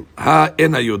have to kill. Ha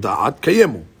ena yodat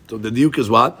kayemu. So the diuk is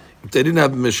what? If they didn't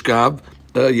have mishkav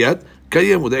yet,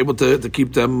 kayemu, they're able to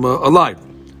keep them alive.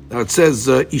 Now it says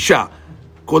isha.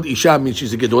 Called isha means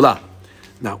she's a gedolah.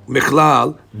 Now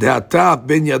michlal de'ata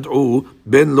ben yad'u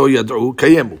ben lo yad'u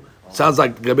kayemu. Sounds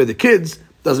like the kids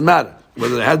doesn't matter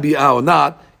whether they had bi'ah or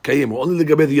not. Kayemu. Only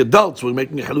the adults were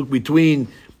making a haluk between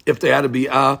if they had a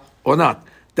bi'ah or not.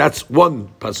 That's one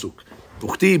pasuk.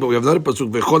 But we have another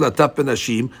pasuk. V'chol atap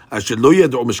penashim asher lo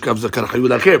yad'u mishkav zakar hayu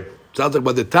lachem. Sounds like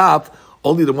by the top,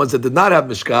 only the ones that did not have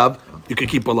mishkav you can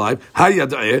keep alive.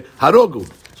 Hayad'eh harogu.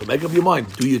 So make up your mind.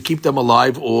 Do you keep them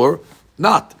alive or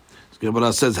not?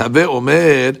 Gemara says Haveh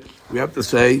Omer. We have to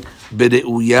say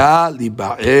Bereuya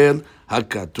liba'el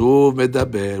hakatuv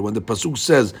medaber. When the pasuk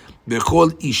says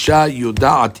Bechol isha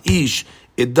yodaat ish,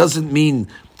 it doesn't mean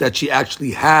that she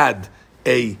actually had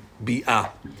a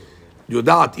bi'ah.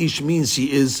 Yodaat ish means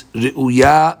she is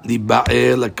Reuya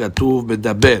liba'el hakatuv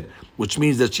medaber, which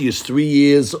means that she is 3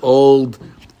 years old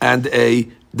and a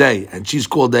day, and she's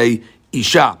called a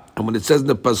isha. And when it says in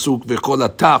the pasuk Vechol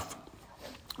ataf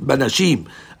banashim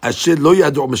asher lo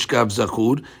yad'u mishkav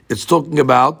zakur, it's talking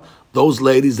about those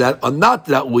ladies that are not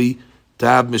that we to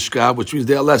have mishkav, which means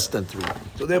they are less than 3.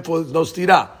 So therefore, there's no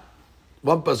stira.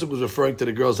 One pasuk was referring to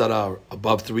the girls that are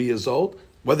above 3 years old.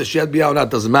 Whether she had bi'ah or not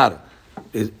doesn't matter.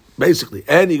 Basically,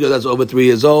 any girl that's over 3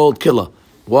 years old, kill her.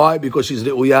 Why? Because she's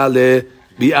re'uya le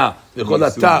bi'ah.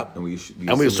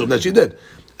 And we assume that she did.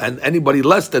 And anybody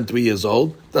less than 3 years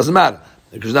old doesn't matter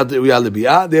because she's not re'uya le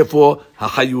bi'ah. Therefore,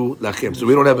 hachayu lachem. So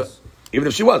we don't have a. Even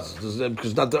if she was,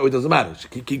 because not that it doesn't matter. She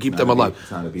can keep them alive.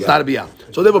 It's not a biyah.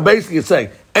 So therefore, basically, it's saying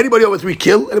anybody over 3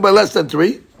 kill, anybody less than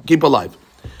 3 keep alive.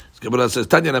 Gemara says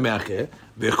Tanya Nameacher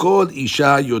v'chol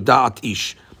isha yodaat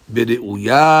ish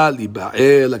bereuya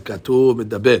liba'el hakatuv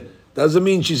medaber. Doesn't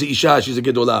mean she's a isha, she's a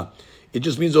gedolah. It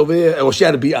just means over here, or she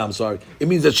had a biyah. I'm sorry. It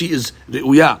means that she is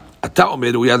reuya. Ata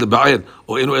omer reuya liba'el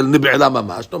or enu el nib'ela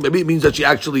mamash. No, maybe it means that she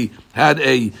actually had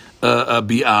a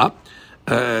biyah.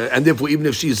 And therefore, even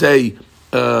if she's a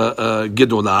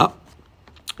gedolah,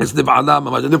 it's niv'ala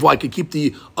mamash. And therefore, I can keep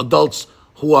the adults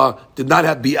who did not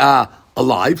have bi'ah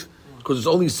alive, because it's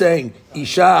only saying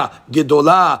isha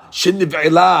gedolah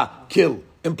sheniv'ela kill,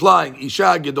 implying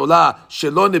isha gedolah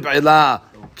shelo niv'ela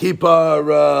keep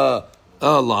her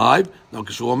alive. Now,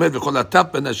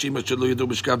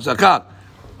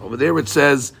 over there it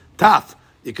says taf.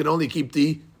 You can only keep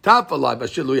the taf alive.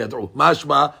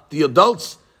 Mashma, the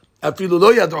adults. Afilu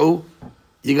lo yad'u,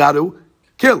 you got to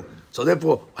kill. So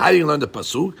therefore, how do you learn the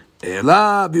pasuk?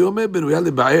 Ela b'yomeh beruya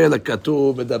liba'el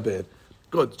hakatuv medaber.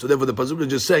 Good. So therefore, the pasuk is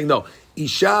just saying no.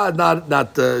 Isha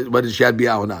not whether she had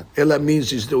bi'ah or not. Ela means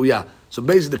she's re'uya. So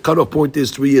basically, the cutoff point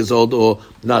is 3 years old or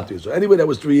not 3 years old. Anybody that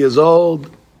was 3 years old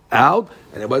out,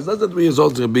 and anybody less than 3 years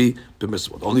old is going to be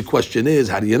permissible. The only question is,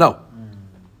 how do you know?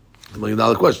 $1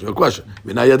 million question. Your question.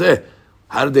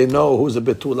 How do they know who's a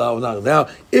betula or not? Now,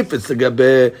 if it's the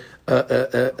gabe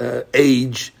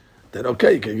age, then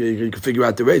okay, you can figure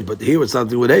out their age. But here it's not to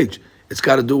do with age. It's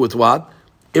got to do with what?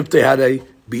 If they had a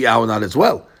bi'ah or not as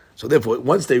well. So therefore,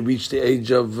 once they reach the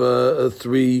age of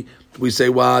 3, we say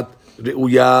what?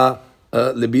 Re'uya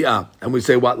lebi'ah. And we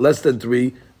say what? Less than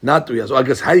 3, not 3. So I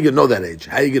guess how are you going to know that age?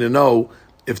 How are you going to know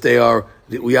if they are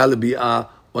re'uya lebi'ah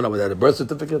or not? Without a birth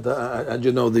certificate? How do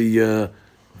you know if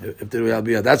they're re'uya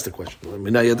lebi'ah? That's the question.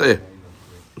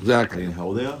 Exactly. How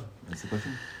old they are? That's the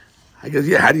question. I guess,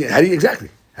 yeah, how do you exactly?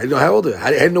 How do you know how old they are?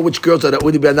 How do you know which girls are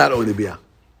Oidibiyah, not Oidibiyah?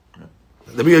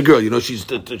 Let me a girl, she's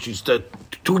 2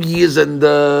 years and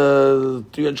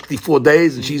 364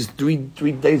 days, and she's 3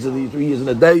 days of the 3 years in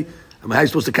a day. I mean, how are you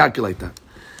supposed to calculate that?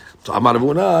 So, Amar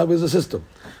Avuna, where's the system?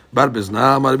 Bar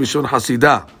Bizna, Amar Bishon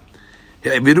Hasidah.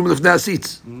 Virum lefnei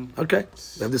seats. Okay,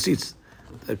 they have the seats.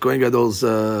 The Kohen Gadol's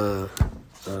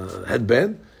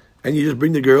headband, and you just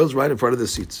bring the girls right in front of the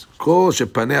seats. Kol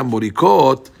shepanei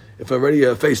morikot. If already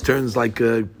her face turns like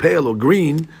pale or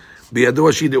green,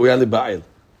 biyado she re'uya liba'el.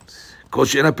 Kol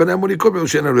she'ena panei morikot, biyado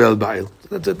she'ena re'uya liba'el.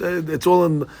 That's it. It's all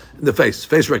in the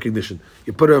face recognition.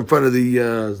 You put her in front of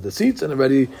the seats, and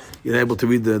already you're able to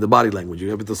read the body language.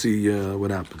 You're able to see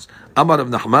what happens. Amar of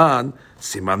Nachman,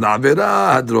 siman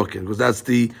na'avera hadroken, because that's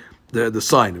the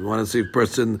sign. If you want to see if a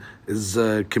person is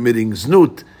committing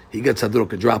znut, he gets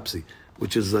hadroken, dropsy,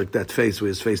 which is like that face where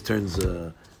his face turns,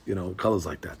 colors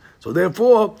like that. So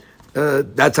therefore,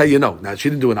 that's how you know. Now she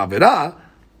didn't do an avera,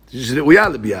 she did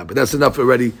uyalibiyah, but that's enough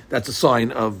already. That's a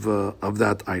sign of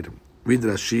that item. Read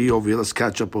Rashi over here. Let's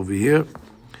catch up over here.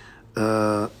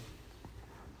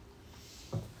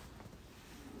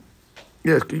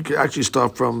 Yes, you can actually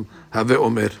start from Have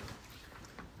Omer.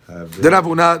 Derav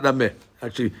Huna Rameh.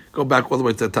 Actually, go back all the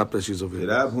way to the top that she's over here.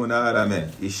 Rav Huna Rameh.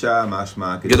 Isha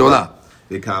mashma Gedolah.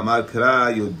 V'kamar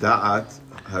kra yodaat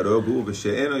harogu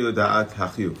v'she'eno yodaat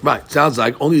hachiyu. Right, sounds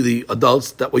like only the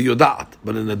adults that were Yodat.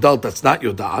 But an adult that's not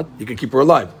Yodat, you can keep her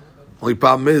alive. Only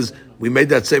problem is, we made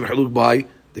that same haluk by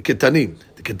the Kitanim.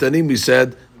 The Kitanim we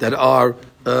said that are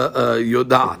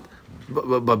Yodat.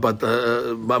 But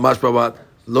Mashma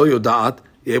Lo Yodat,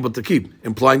 you're able to keep.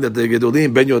 Implying that the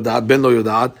Gedolim, Ben Yodat, Ben Lo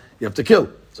Yodat, you have to kill.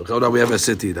 So we have a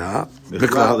city there. Right,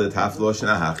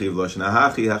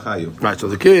 so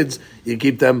the kids, you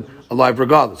keep them alive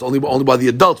regardless. Only by the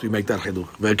adults we make that chiluk.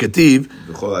 Ve'ketiv.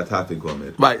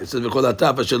 Right, it says v'chol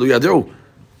ataf ashelu yadeu.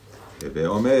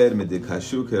 ואומר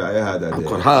מדקשו כראי הדדה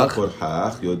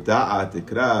הכורחך יודעת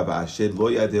תקרא ועשד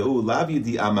לא ידעו לאו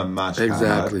ידיעה ממש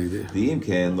כאמר ואם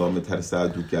כן לא מתרסה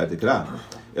דוקיה תקרא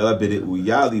אלא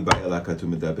בראויה ליבה אלא כתוב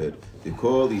מדבר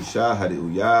וכל אישה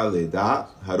הראויה לדע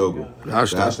הרוגו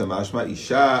והשתא משמע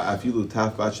אישה אפילו תף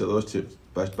בת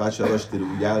שלוש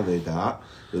תראויה לדע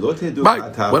ולא תדעו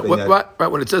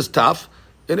Right, when it says taf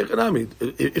in economy,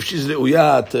 if she's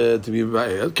ראויה to be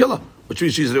kill her. Which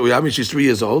means she's she's 3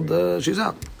 years old, she's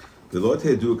out. Right,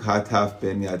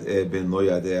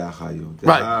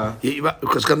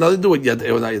 because it's got nothing to do with yad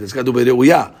or not yad. It's got to do with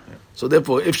re'uyah. So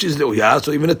therefore, if she's re'uyah,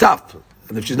 so even a taf.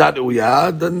 And if she's not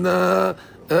re'uyah, then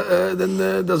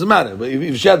it doesn't matter. But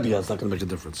if she had biyah, it's not going to make a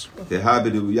difference.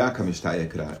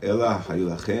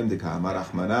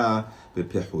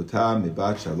 בפחותה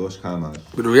מבת 3 כאמר.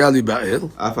 בראויה להיבעל.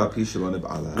 אף על פי שלא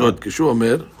נבעלה. Good, כשהוא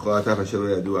אומר. בכל אף שלא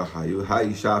ידעו החיו,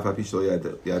 האישה אף על פי שלא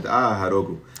ידעה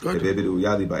הרוגו.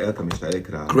 ובראויה להיבעל כמשתאה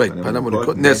קרא. Great, פנה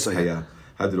מוריקות, נס היה.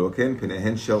 הדרוקן,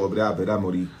 פניהן של עוברי עבירה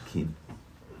מוריקים.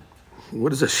 What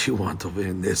does she want over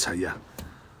here? Nes haya.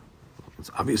 It's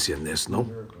obviously a nes, no?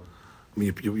 I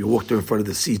mean, you walk there in front of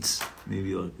the seats.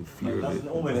 Maybe like the fear of it. Doesn't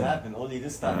always happen, only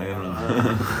this time. I don't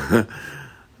know.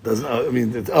 Doesn't, I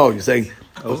mean, you're saying,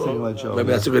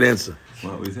 maybe that's a good answer.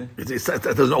 What were you saying?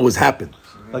 That doesn't always happen.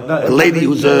 Like not, A lady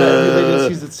who's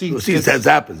who sees that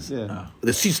happens. Yeah.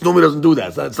 The seats normally doesn't do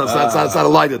that. It's not a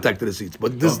lie detector, the seats.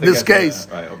 But this case,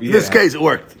 in this case, it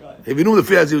worked. If you knew the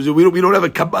fears, we don't have a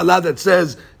Kabbalah that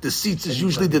says the seats is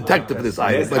usually detected for this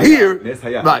item. But here,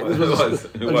 right,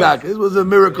 exactly, this was a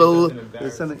miracle. They're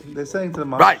saying to the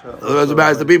Right, otherwise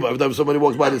embarrass the people. Every time somebody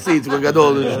walks by the seats, what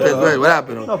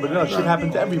happened? No, but no, it should happen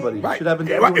to everybody. Right. It should happen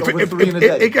to Yeah, everyone over 3 in a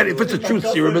day. If it's a truth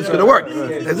serum, it's going to work.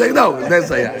 They say no. They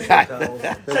say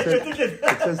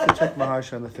It says to check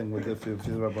Maharsha on the thing with if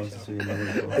the rabbi wants to see you.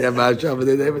 yeah,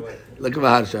 Maharshani. Look at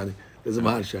Maharshani. There's a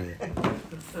Maharshani.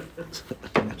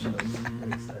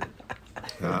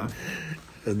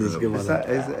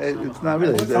 It's not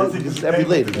really. It's every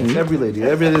lady. It's every lady.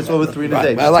 Every lady is over 3 in a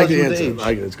day. I like the Tells you answer. age. I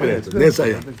like it. It's a good answer. Yes, I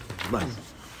am. Nice.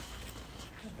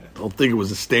 Don't think it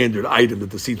was a standard item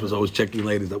that the seats was always checking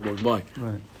ladies that walked by.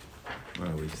 Right.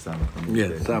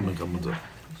 Yeah, Salmon comes up.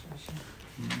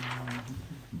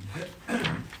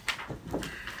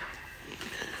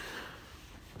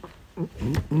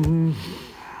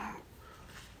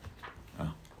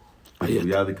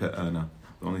 No,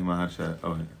 only Maharsha.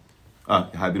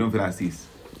 Habirun v'rasis.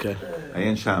 Okay.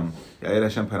 עיין שם, יאר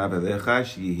השם פניו אליך,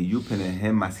 שיהיו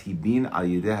פניהם מסהיבין על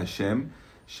ידי השם,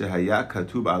 שהיה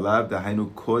כתוב עליו, דהיינו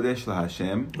קודש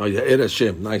להשם. Oh, Ya'er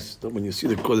Hashem. Nice. When you see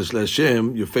the Kodesh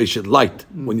Hashem, your face should light.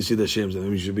 When you see the Hashem,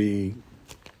 then you should be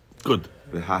good.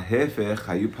 וההפך,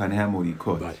 היו פניהם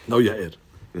מוריקות. Right. No Ya'er.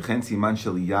 וכן סימן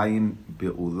של יין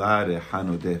בעולה ריחה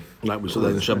נודף. Right, we saw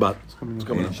that in Shabbat.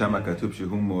 עיין שם כתוב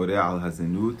שהוא מורה על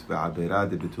הזנות ועבירה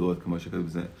דבתולות, כמו שכתוב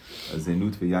בזה,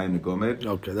 הזנות ויין מגומר.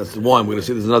 Okay, that's the one. We're going to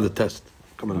see there's another test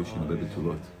coming up.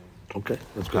 בבתולות. Okay,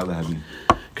 that's קל good. להבין.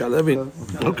 קל להבין.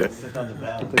 אוקיי.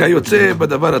 כיוצא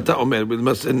בדבר אתה אומר,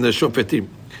 in שופטים,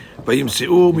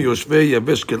 וימצאו מיושבי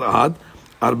יבש גלעד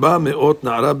 400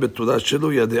 נערה בתולה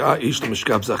שלו ידעה איש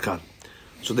למשכב זכר.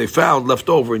 So they found left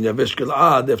over in Yavesh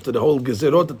Gil'ad after the whole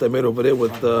gezerot that they made over there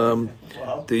with the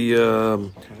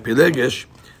Pilegesh.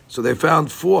 So they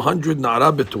found 400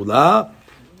 na'ara betula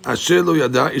asher lo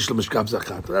yada ish l'mishkav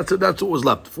zakat. That's what was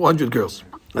left. 400 girls,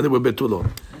 and they were betulot.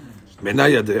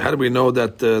 How do we know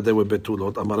that they were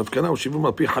betulot? Amar Rav Kana u'shivum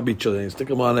al pi habit shalei. Stick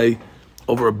them on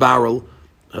over a barrel.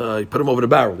 You put them over the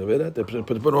barrel. They put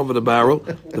them over the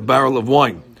barrel of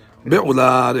wine.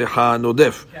 Be'ula reha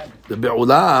nodef. The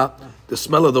be'ula, the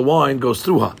smell of the wine goes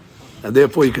through her, and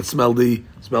therefore you can smell the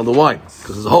wine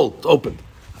because it's a hole, it's open.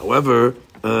 However,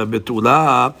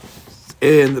 betula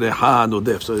in reha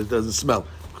nodef, so it doesn't smell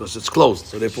because it's closed.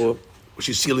 So therefore,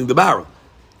 she's sealing the barrel.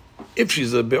 If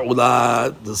she's a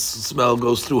be'ula, the smell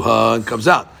goes through her and comes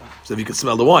out. So if you can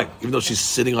smell the wine, even though she's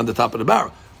sitting on the top of the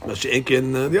barrel. Now she ain't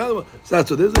in the other one. So that's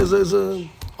what there's a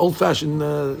old-fashioned,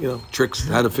 tricks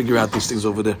how to figure out these things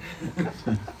over there.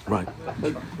 Right.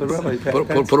 But Rabbi,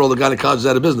 Put all the gynecologists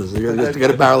out of business. You got to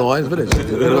get a barrel of wine, finish.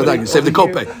 You save the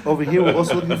copay. Over here, we're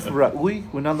also looking for ra'ui.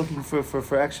 We're not looking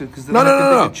for action because No.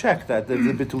 they can check that the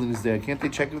betulin is there. Can't they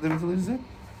check if the betulin is there?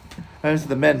 I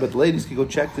understand the men, but the ladies can go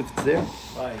check if it's there.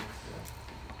 Right.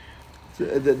 So,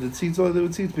 the seeds are there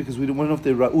with seeds because we don't know if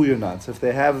they're ra'ui or not. So if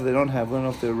they have, if they don't have, we don't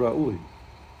know if they're ra'ui.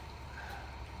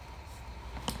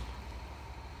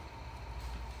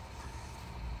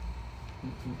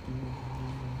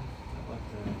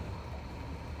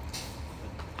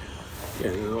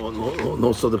 Yeah,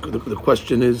 no. So the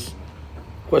question is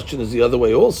the other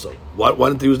way also. Why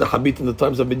didn't they use the habit in the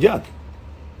times of Midyat?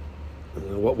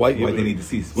 Why they need to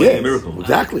cease? Yeah, a miracle.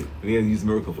 Exactly. We need to use a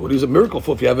miracle for What is a miracle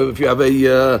for? If you have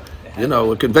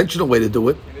a conventional way to do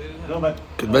it, No, but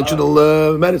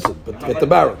conventional medicine, but get the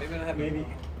barrel. maybe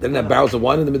They didn't have barrels of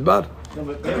wine in the midbar. no,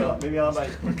 but maybe how about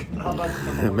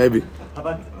Maybe.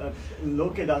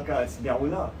 לא כדרכה, it's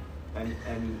בעולה. And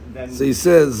then So he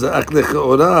says, "Ak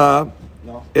lechaora,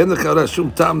 no. אין lechaora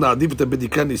shum tam na'adif et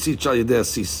habedika nisit shal yedei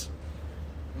asis."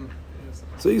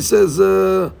 So he says,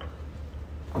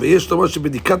 ויש לומר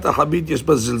שבדיקת החבית יש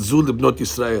בה זלזול לבנות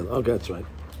ישראל. Okay, that's right.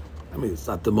 I mean, it's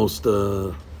not the most,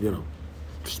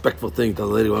 respectful thing to the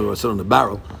lady when I sit on the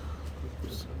barrel.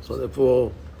 So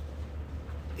therefore,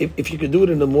 if you could do it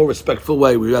in a more respectful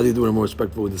way, we rather do it in a more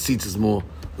respectful way. The seats is more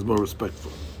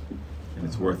respectful. and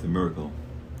it's worth a miracle.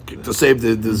 To save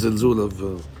the zilzul of...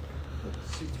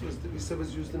 We said it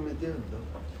was used in Midian,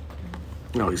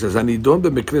 No, he says, הנידון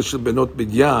במקרה של בנות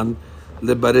מדיין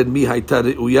לברר מי הייתה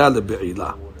ראויה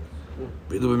לבעילה.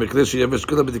 ואילו במקרה שיבש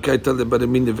כל הבדיקה הייתה לברר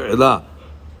מי נבעלה.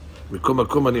 מכל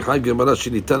מקום הניחה גמרא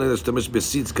שניתן להשתמש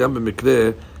בסיץ גם במקרה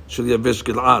של יבש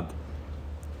גלעד.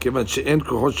 כיוון שאין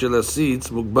כוחו של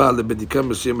הסיץ מוגבל לבדיקה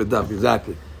מסוימת דף.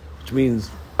 Exactly. Which means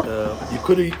you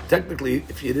could have, technically,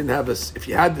 if you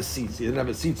had the seats, you didn't have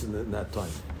the seats in that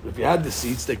time. But if you had the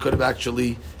seats, they could have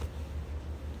actually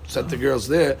sent the girls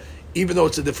there, even though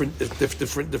it's a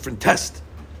different test.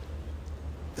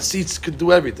 The seats could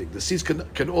do everything. The seats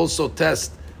can also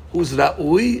test who's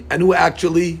ra'ui and who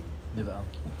actually niv'el.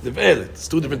 It's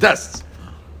two different tests.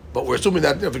 But we're assuming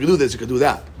that if you could do this, you could do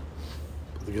that.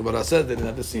 But the Gemara said they didn't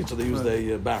have the seats, so they used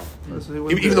a barrel.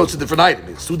 Even though it's a different item,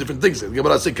 it's two different things. The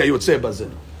Gemara said kayotzeh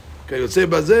bazeh. Kayotzeh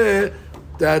bazeh,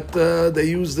 that they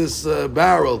use this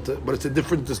barrel, but it's a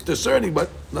different discerning, but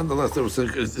nonetheless,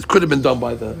 it could have been done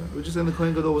by the... We're just saying the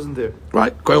Kohen Gadol wasn't there.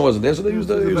 Right, Kohen wasn't there, so they used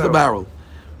the barrel.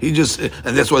 He just,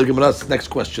 and that's why the Gemara's next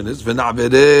question is,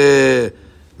 V'na'vereh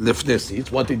lifnei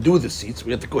seats. Once they do the seats,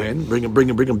 we have to go in, bring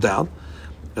them down,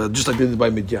 just like they did by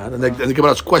Midian. And the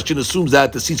Gemara's question assumes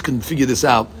that the seats can figure this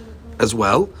out as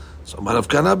well. So, Marav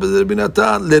Kana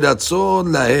b'Natan leratzon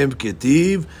lahem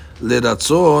ketiv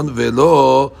leratzon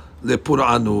velo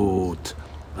lepur'anut.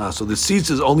 So the seats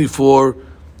is only for,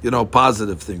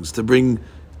 positive things, to bring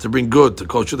good, to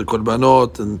kosher the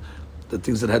korbanot and the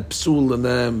things that had psul in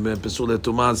them, psul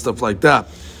etumah, stuff like that.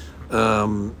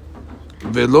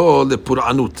 Velo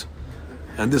lepur'anut.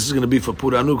 And this is going to be for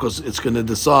pur'anut because it's going to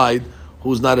decide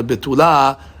who's not a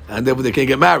betula, and therefore they can't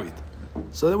get married.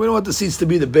 So then we don't want the seats to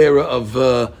be the bearer of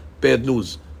bad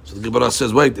news. So the Gemara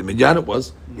says, wait, the Midyan it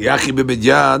was, Yachi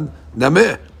b'Midyan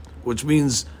nameh, which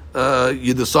means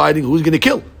you're deciding who's going to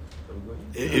kill.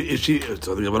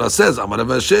 So the Gemara says, Amar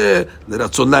Avasheh,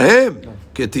 leratzon lahem,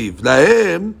 ketiv,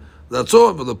 lahem,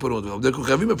 ratzon,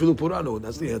 v'lepur'anut.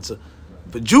 That's the answer.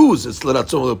 For Jews, it's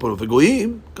leratzon v'lepur'anut. For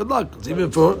Goyim, good luck. It's even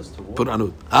for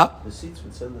pur'anut. The seats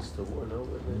would send us to war, no?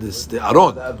 This the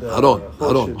Aaron,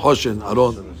 Hoshen,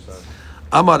 Aaron.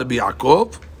 Amar Rabbi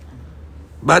Yaakov,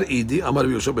 Bar Idi, Amar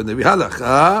Rabbi Yoshua ben Levi,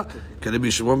 Halacha, Rabbi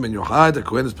Shimon ben Yochai, the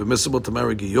Kohen is permissible to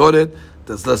marry Giyoret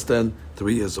that's less than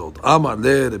 3 years old. Amar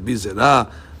le Rabbi Zera,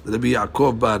 Rabbi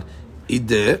Yaakov bar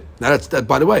Ideh. Now that's that.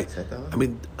 By the way, I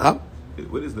mean,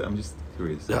 What is that? I'm just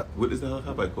curious. Yeah. What is the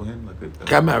halacha by Kohen?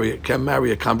 Can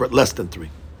marry a convert less than 3.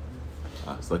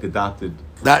 It's like adopted.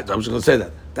 That I was going to say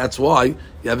that. That's why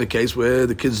you have a case where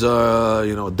the kids are,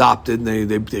 adopted, and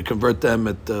they convert them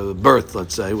at birth,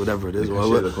 let's say, whatever it is.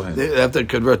 They have to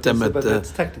convert them at. But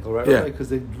that's technical, right? Yeah. Because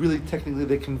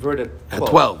they convert at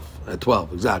 12. At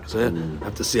 12, exactly. So you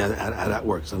have to see how that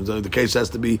works. And the case has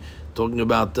to be talking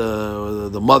about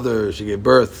the mother. She gave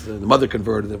birth, and the mother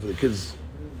converted. Therefore, the kids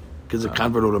are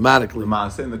converted automatically. The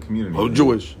Maaseh in the community. Oh,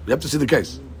 Jewish. You have to see the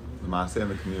case. The Maaseh in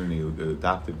the community, the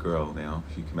adopted girl now,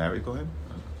 she can marry Kohen?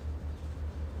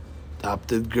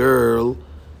 Adopted girl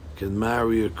can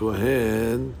marry a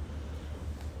Kohen,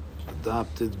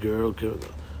 adopted girl.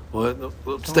 Well,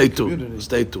 stay tuned.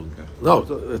 Stay tuned. No,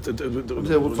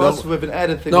 For us, we have an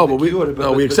added thing. no, with but the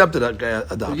Giyur, we accepted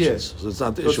adoptions. Yes. So it's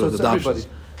not the So issue of it's adoptions.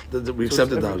 We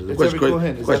accepted adoptions. The It's every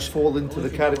Kohen. Does that fall into the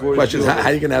category? question is, of how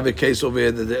are you going to have a case over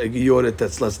here that a Giyuret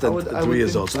that's less than I would 3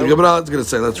 years think- old? So the Gemara is going to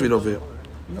say, let's read over here.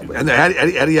 And how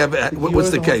do you have? What's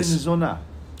the case? Zonah.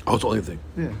 Oh, it's the only thing.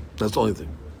 Yeah. That's the only thing.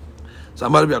 So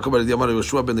Amar Rabbi Yaakov Amar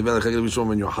Yeshua ben Nevi Alechagel Yishua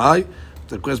ben Yochai.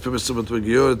 The question permissible to a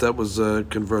Giyuret that was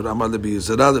converted. Amar Rabbi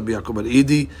Yisrael Rabbi Yaakov Bar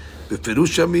Idi.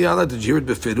 Befirush Shamiyala. Did you hear it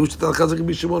befirush that Al-Chazak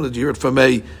Rabbi Shimon? Did you hear it from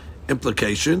a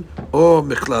implication or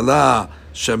Mechlala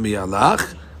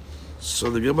Shamiyalach? So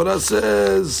the Gemara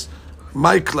says,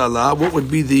 "My klala." What would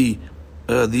be the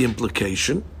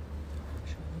implication?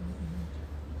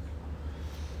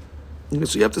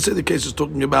 So you have to say the case is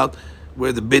talking about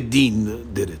where the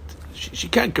bedin did it. She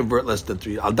can't convert less than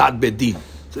 3. Al dat bedin.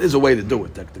 So there's a way to do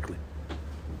it technically.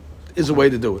 There's a way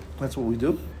to do it. That's what we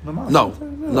do?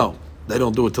 No, they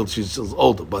don't do it till she's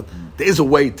older. But there is a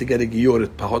way to get a giyuret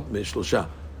pahot mishlosha.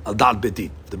 Al dat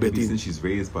bedin. The Maybe bedin. since she's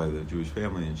raised by the Jewish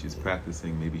family and she's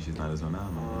practicing, maybe she's not as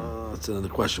onam. That's another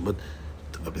question, but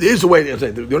there is a way. I'm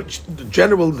saying the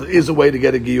general there is a way to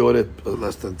get a giyuret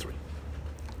less than 3.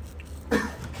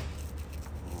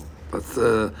 That's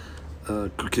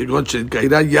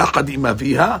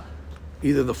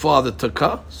either the father took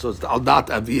her, so it's the aldat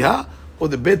aviha, or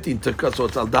the betin took her, so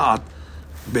it's aldat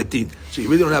betin. So you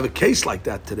really don't have a case like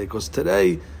that today, because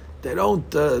today they don't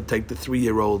take the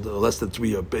 3-year-old or less than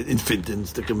 3-year-old infant and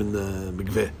stick him in the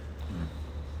mikveh.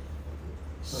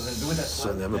 So they do it at 12.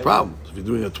 So they have a problem. If you're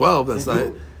doing a 12, that's They not.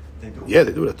 do. They do. Yeah,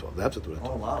 they do it at 12. They have to do it at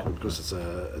 12. Oh, wow. Because it's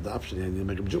adoption and you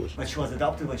make them Jewish. But she was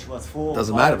adopted when she was 4.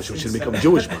 Doesn't matter, but she should become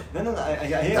Jewish, man. No,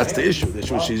 I That's the issue. The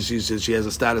issue Wow. she has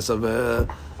a status of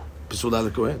Pesula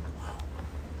the Kohen.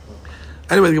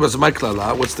 Anyway, give us my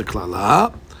klala. What's the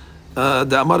klala?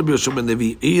 The Amar B'Yoshua ben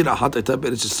Nevi Ir Ahat Eta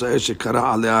Beretz Yisrael Shekara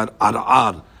Alei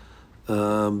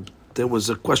Ar'ar. There was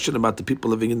a question about the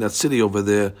people living in that city over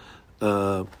there.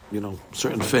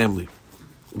 Certain family.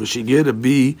 V'shigir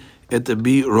Rabbi et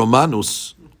Rabbi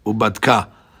Romanus ubadka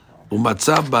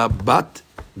umatza ba bat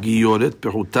giyoret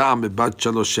pehuta mebat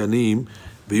 3 shanim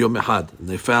b'yom echad. And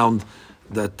they found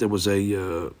that there was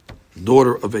a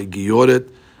daughter of a giyoret,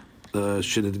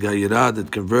 Shinit Gayira,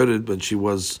 that converted when she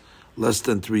was less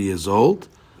than 3 years old,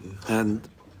 and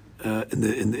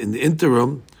in the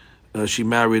interim, she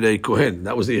married a kohen.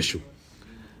 That was the issue.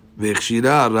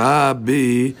 V'chshira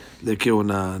Rabbi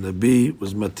lekeuna. Rabbi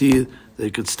was matir. They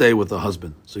could stay with the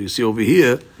husband. So you see over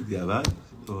here. So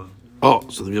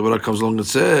the Gemara comes along and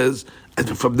says,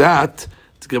 and from that,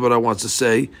 the Gemara wants to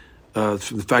say, from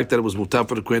the fact that it was mutar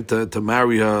for the queen to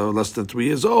marry her less than 3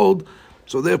 years old.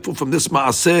 So therefore, from this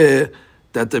maaseh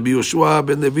that the Yoshua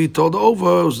ben Levi told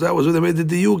over, that was when they made the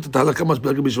diyuk. The halakha must be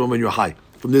like when you're high.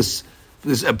 From this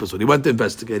episode, he went to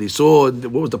investigate. He saw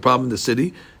what was the problem in the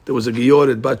city. There was a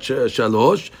giyoret bat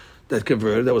shalosh that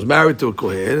converted, that was married to a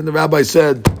kohen, and the rabbi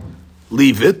said,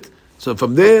 leave it. So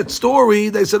from their story,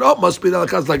 they said, "Oh, must be the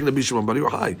halakas like the Bishop Bar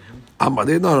Yochai."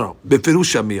 No.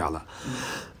 Befirusha miyala.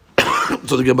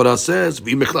 So the Gemara says,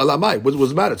 "V'mechlala mai." What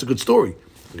was the matter? It's a good story.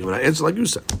 The Gemara answers like you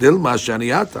said. Dilma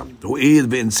shaniata hu'id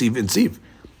v'insiv.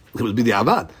 It would be the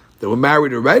avad. They were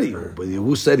married already. But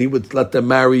who said he would let them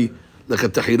marry like a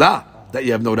tehila? That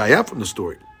you have no raya from the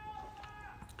story.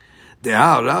 We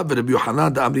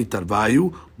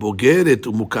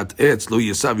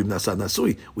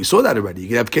saw that already. You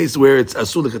can have cases where it's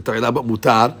asul l'chetayla but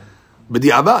mutar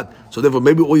b'di'avad. So therefore,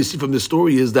 maybe all you see from this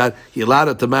story is that he allowed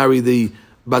her to marry the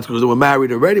bat because they were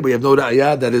married already, but you have no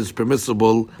ra'ayah that is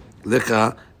permissible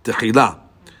lecha techila.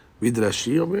 Read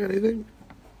Rashi over anything?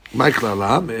 My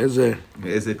klala me'eze.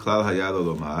 מאיזה כלל היה לו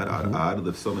לומר, ערער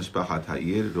לפסול משפחת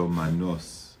העיר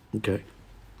רומנוס. Okay.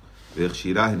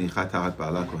 והכשירה הניחה תחת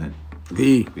בעלה כהן.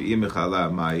 ואם מחלה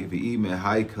מאי, ואם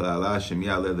מהי כללה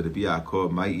שמיעלה לרבי יעקב,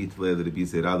 מאי יתלה לרבי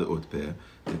זרע לאותפה,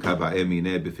 וקבעה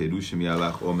מיני בפירוש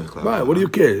שמיעלך או מחללה. Right, what do you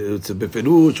care? It's a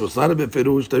befirush, or it's not a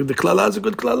befirush. The klala is a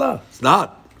good klala. It's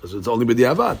not, because it's only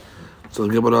b'di'avad. So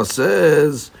the Gemara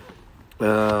says,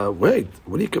 wait,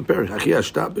 what are you comparing? אחי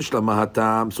השתה בשלמה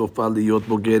הטעם, סופה להיות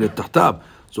בוגרת תחתיו,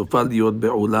 סופה להיות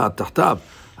בעולה תחתיו.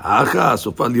 האחה,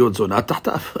 סופה להיות זונה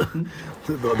תחתיו.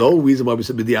 The whole reason why we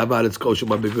said b'di'avad, it's kosher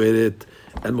b'begeret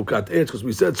and mukat etz, because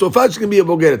we said, so far she's going to be a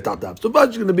bogeret tachtav. So far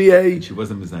she's going to be a... She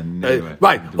wasn't mizaneh.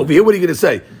 Right. Over here, what are you going to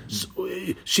say?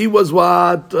 She was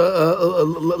what?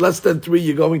 Less than 3,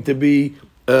 you're going to be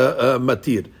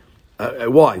matir.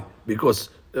 Why? Because...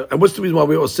 and what's the reason why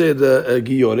we all said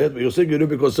giyoret? We all say giyoret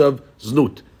because of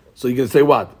znut. So you're going to say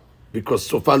what? because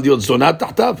sofal liot zonat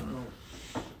tahtav.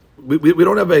 We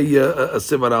don't have a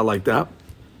sivara like that,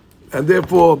 and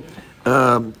therefore,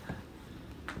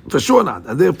 for sure not.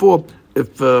 And therefore,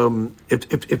 if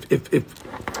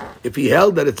he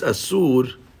held that it's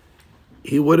asur,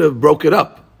 he would have broke it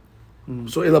up.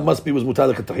 So it must be was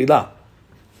mutalak tahila.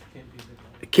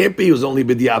 It can't be. It was only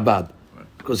b'di'abad,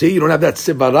 because here you don't have that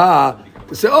sivara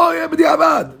to say, oh yeah,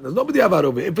 b'di'abad. There's no b'di'abad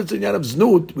over here. If it's in Yad of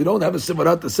Znut, we don't have a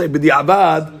sivara to say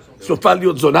b'di'abad. So fal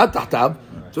liot zonat tahtav.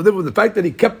 So therefore, the fact that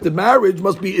he kept the marriage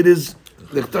must be it is.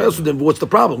 So then, what's the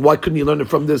problem? Why couldn't he learn it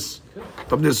from this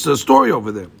story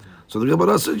over there? So the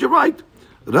Gemara says, you're right.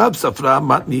 Rav Safra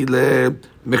matni le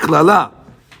mechlala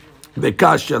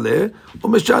vekasha le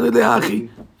umeshani lehachi.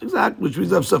 Exactly, which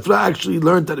means Rav Safra actually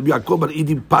learned that Rabbi Yaakov bar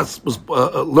Idi was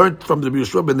learned from Rabbi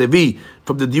Yeshua ben Levi,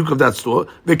 from the duke of that store,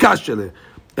 vekasha le.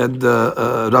 And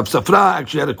Rav Safra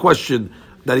actually had a question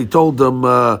that he told them,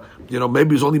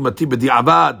 maybe it's only mati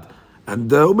b'di'avad.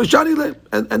 And umeshani le,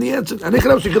 and he answered. And you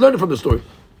can learn it from the story.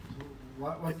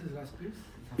 What's his last piece?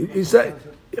 He said,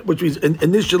 which means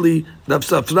initially Rav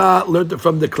Safra learned it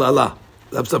from the klala.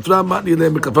 Rav Safra matni le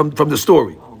from the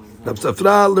story. Rav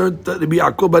Safra learned that Rabbi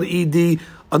Yaakov bar Idi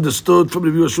understood from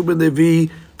Rabbi Yeshua ben Levi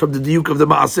from the diuk of the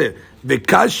Maaseh.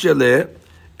 Vekasha le,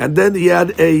 and then he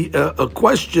had a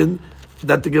question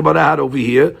that the Gemara had over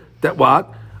here. That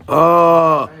what?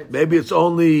 Oh, maybe it's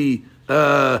only.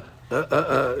 So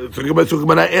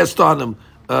Gemara asked on him.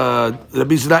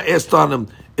 Rabbi Zera asked on him,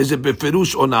 is it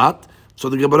beferush or not? So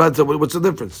the Gemara said, what's the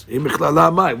difference?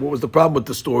 What was the problem with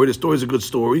the story? The story is a good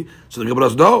story. So the Gemara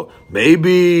said, no,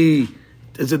 maybe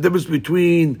there's a difference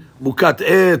between mukat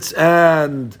etz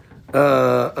and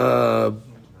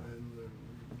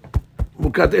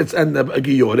mukat etz and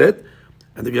giyoret.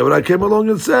 And the Gemara came along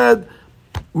and said,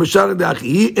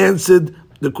 he answered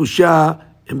the kusha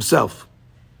himself.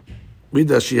 Read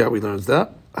Rashi how he learns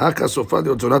that. Haka sofa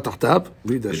liot tahtav.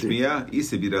 Read Rashi. Shmiya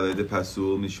isebira le de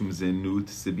pasul mishum zenut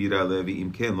sebira le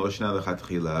ve'im ken lo shna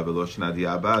lechatchila ve'lo shna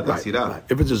di'abad asira.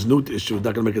 If it's a znut issue, it's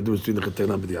not going to make a difference between the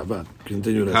chetela and the di'abad.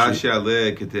 Continue Rashi. Kasha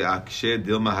le kete akshe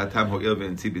dilma hatam ho'il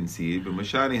ve'enzi b'nzi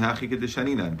b'mashani hachi kete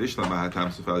shaninan b'shlama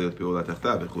hatam sofa liot be'ola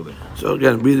tahtav v'chule. So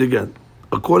again, read it again.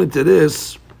 According to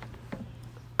this,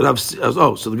 so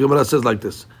the Gemara says like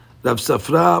this. Rav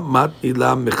Safra mat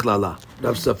ilam mechlala.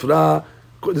 Rav Safra,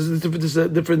 this is a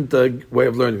different way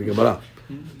of learning the Gemara.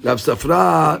 Rav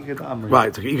Safra, right,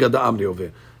 it's like Iga da Amri over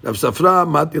here. Rav Safra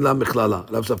mat ilam mechlala.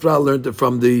 Rav Safra learned it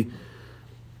from the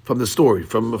story,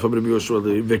 from Rabbi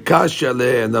Yeshua. Vekasha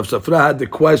le, and Rav Safra had the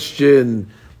question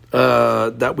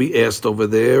that we asked over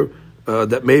there,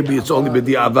 that maybe it's only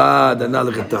b'di'avad and not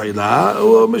l'chetayla.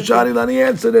 Oh, Mishari, and he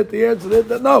answered it,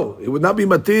 that no, it would not be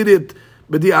matirit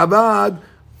b'di'avad.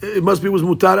 It must be was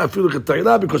mutar afilu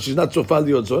l'chetayla because she's not so far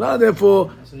liot zona.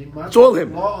 Therefore, it's all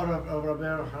him.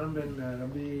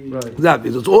 Exactly,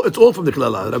 it's all from the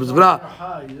klala. Rabbi Zvra.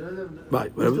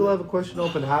 Right. We still have a question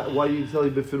open. Why you tell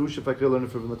you befirush if I could learn it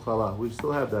from the klala? We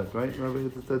still have that, right?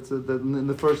 That's in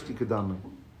the first Yikadama.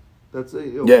 That's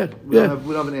we don't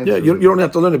have an answer. Yeah, you don't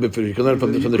have to learn it before. You can learn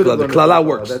from the klala. The klala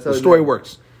works. The story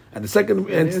works. And the second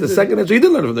answer, he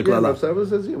did learn it from the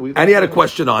klala. And he had a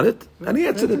question on it, and he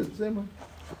answered it.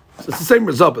 So it's the same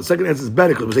result, but the second answer is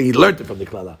better because we're saying he learned it from the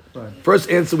klala. Right. First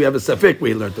answer, we have a safek where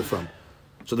he learned it from.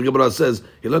 So the Gemara says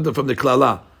he learned it from the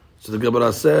klala. So the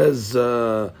Gemara says,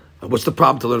 what's the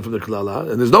problem to learn from the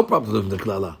klala? And there's no problem to learn from the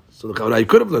klala. So the Gemara, he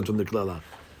could have learned from the klala,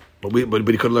 but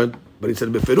he could learn. But he said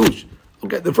beferush.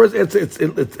 Okay, the first answer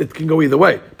it can go either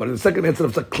way. But in the second answer,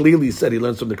 it clearly said he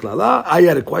learns from the klala. I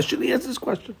had a question. He answered his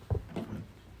question.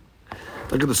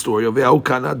 Look at the story of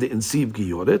Ve'aukana de Insiv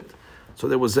Giyoret. So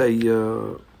there was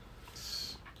a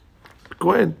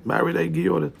Kohen married a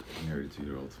Giyoret. Married a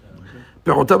 2-year-old.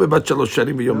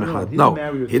 No,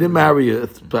 he didn't marry her.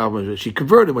 She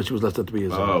converted when she was less than 3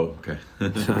 years old. Oh, okay.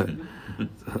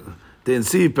 The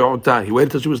Insiv Pe'ota. He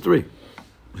waited till she was 3.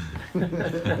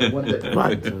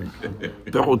 Right.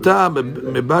 Pe'ota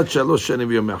mebat 3 shanim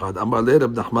v'yom echad. Amar le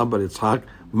Reb Nachman bar Yitzchak,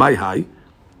 my high.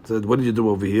 Said, what did you do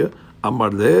over here?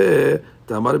 Amar le,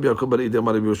 Amar Rabbi Yaakov bar Idi,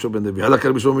 Amar Rabbi Yeshua ben Levi. Halak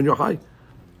Rabbi Shimon ben Yochai.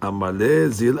 Amar le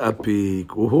zil apik.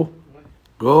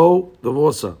 Go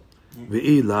divorce her.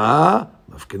 Ve'ila,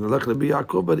 mafkin alach Rabbi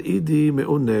Yaakov bar Idi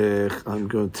me'unech. I'm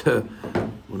going to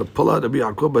pull out Rabbi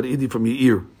Yaakov bar Idi from your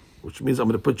ear, which means I'm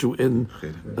going to put you in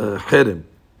cherem.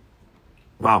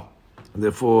 Wow. And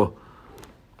therefore,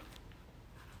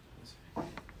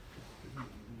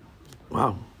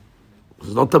 wow.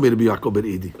 Don't tell me Rabbi Yaakov bar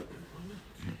Idi.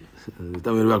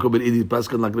 Tell me Rabbi Yaakov bar Idi,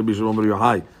 Paskin like Rabbi Shimon bar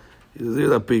Yochai. He says,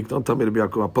 that peak. Don't tell me Rabbi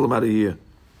Yaakov. I'll pull him out of here.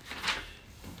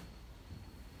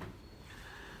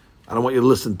 I don't want you to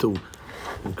listen to,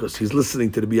 because he's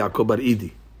listening to the Yaakov Bar Idi.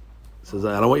 He says,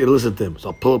 I don't want you to listen to him.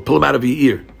 So pull him out of your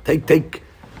ear. Take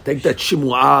that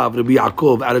Shimu'ah of Rabbi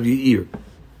Yaakov out of your ear.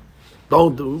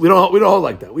 We don't hold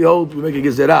like that. We make a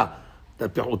gezerah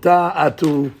that pechuta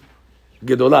atu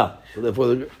gedolah. So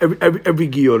therefore, every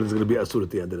gior is going to be asur at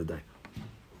the end of the day.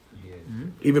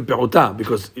 Even pechuta,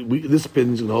 because this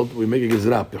opinion is going to hold. We make a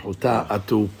gezerah pechuta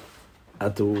atu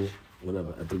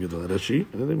whatever atu gedolah. Rashi,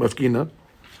 mafkina.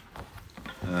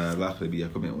 לך רבי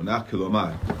יעקב מעונך, כלומר,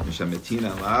 משמתין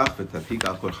לך ותפיק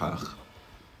על כורכך.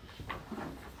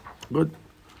 Good.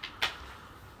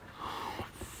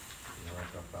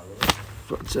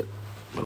 That's it.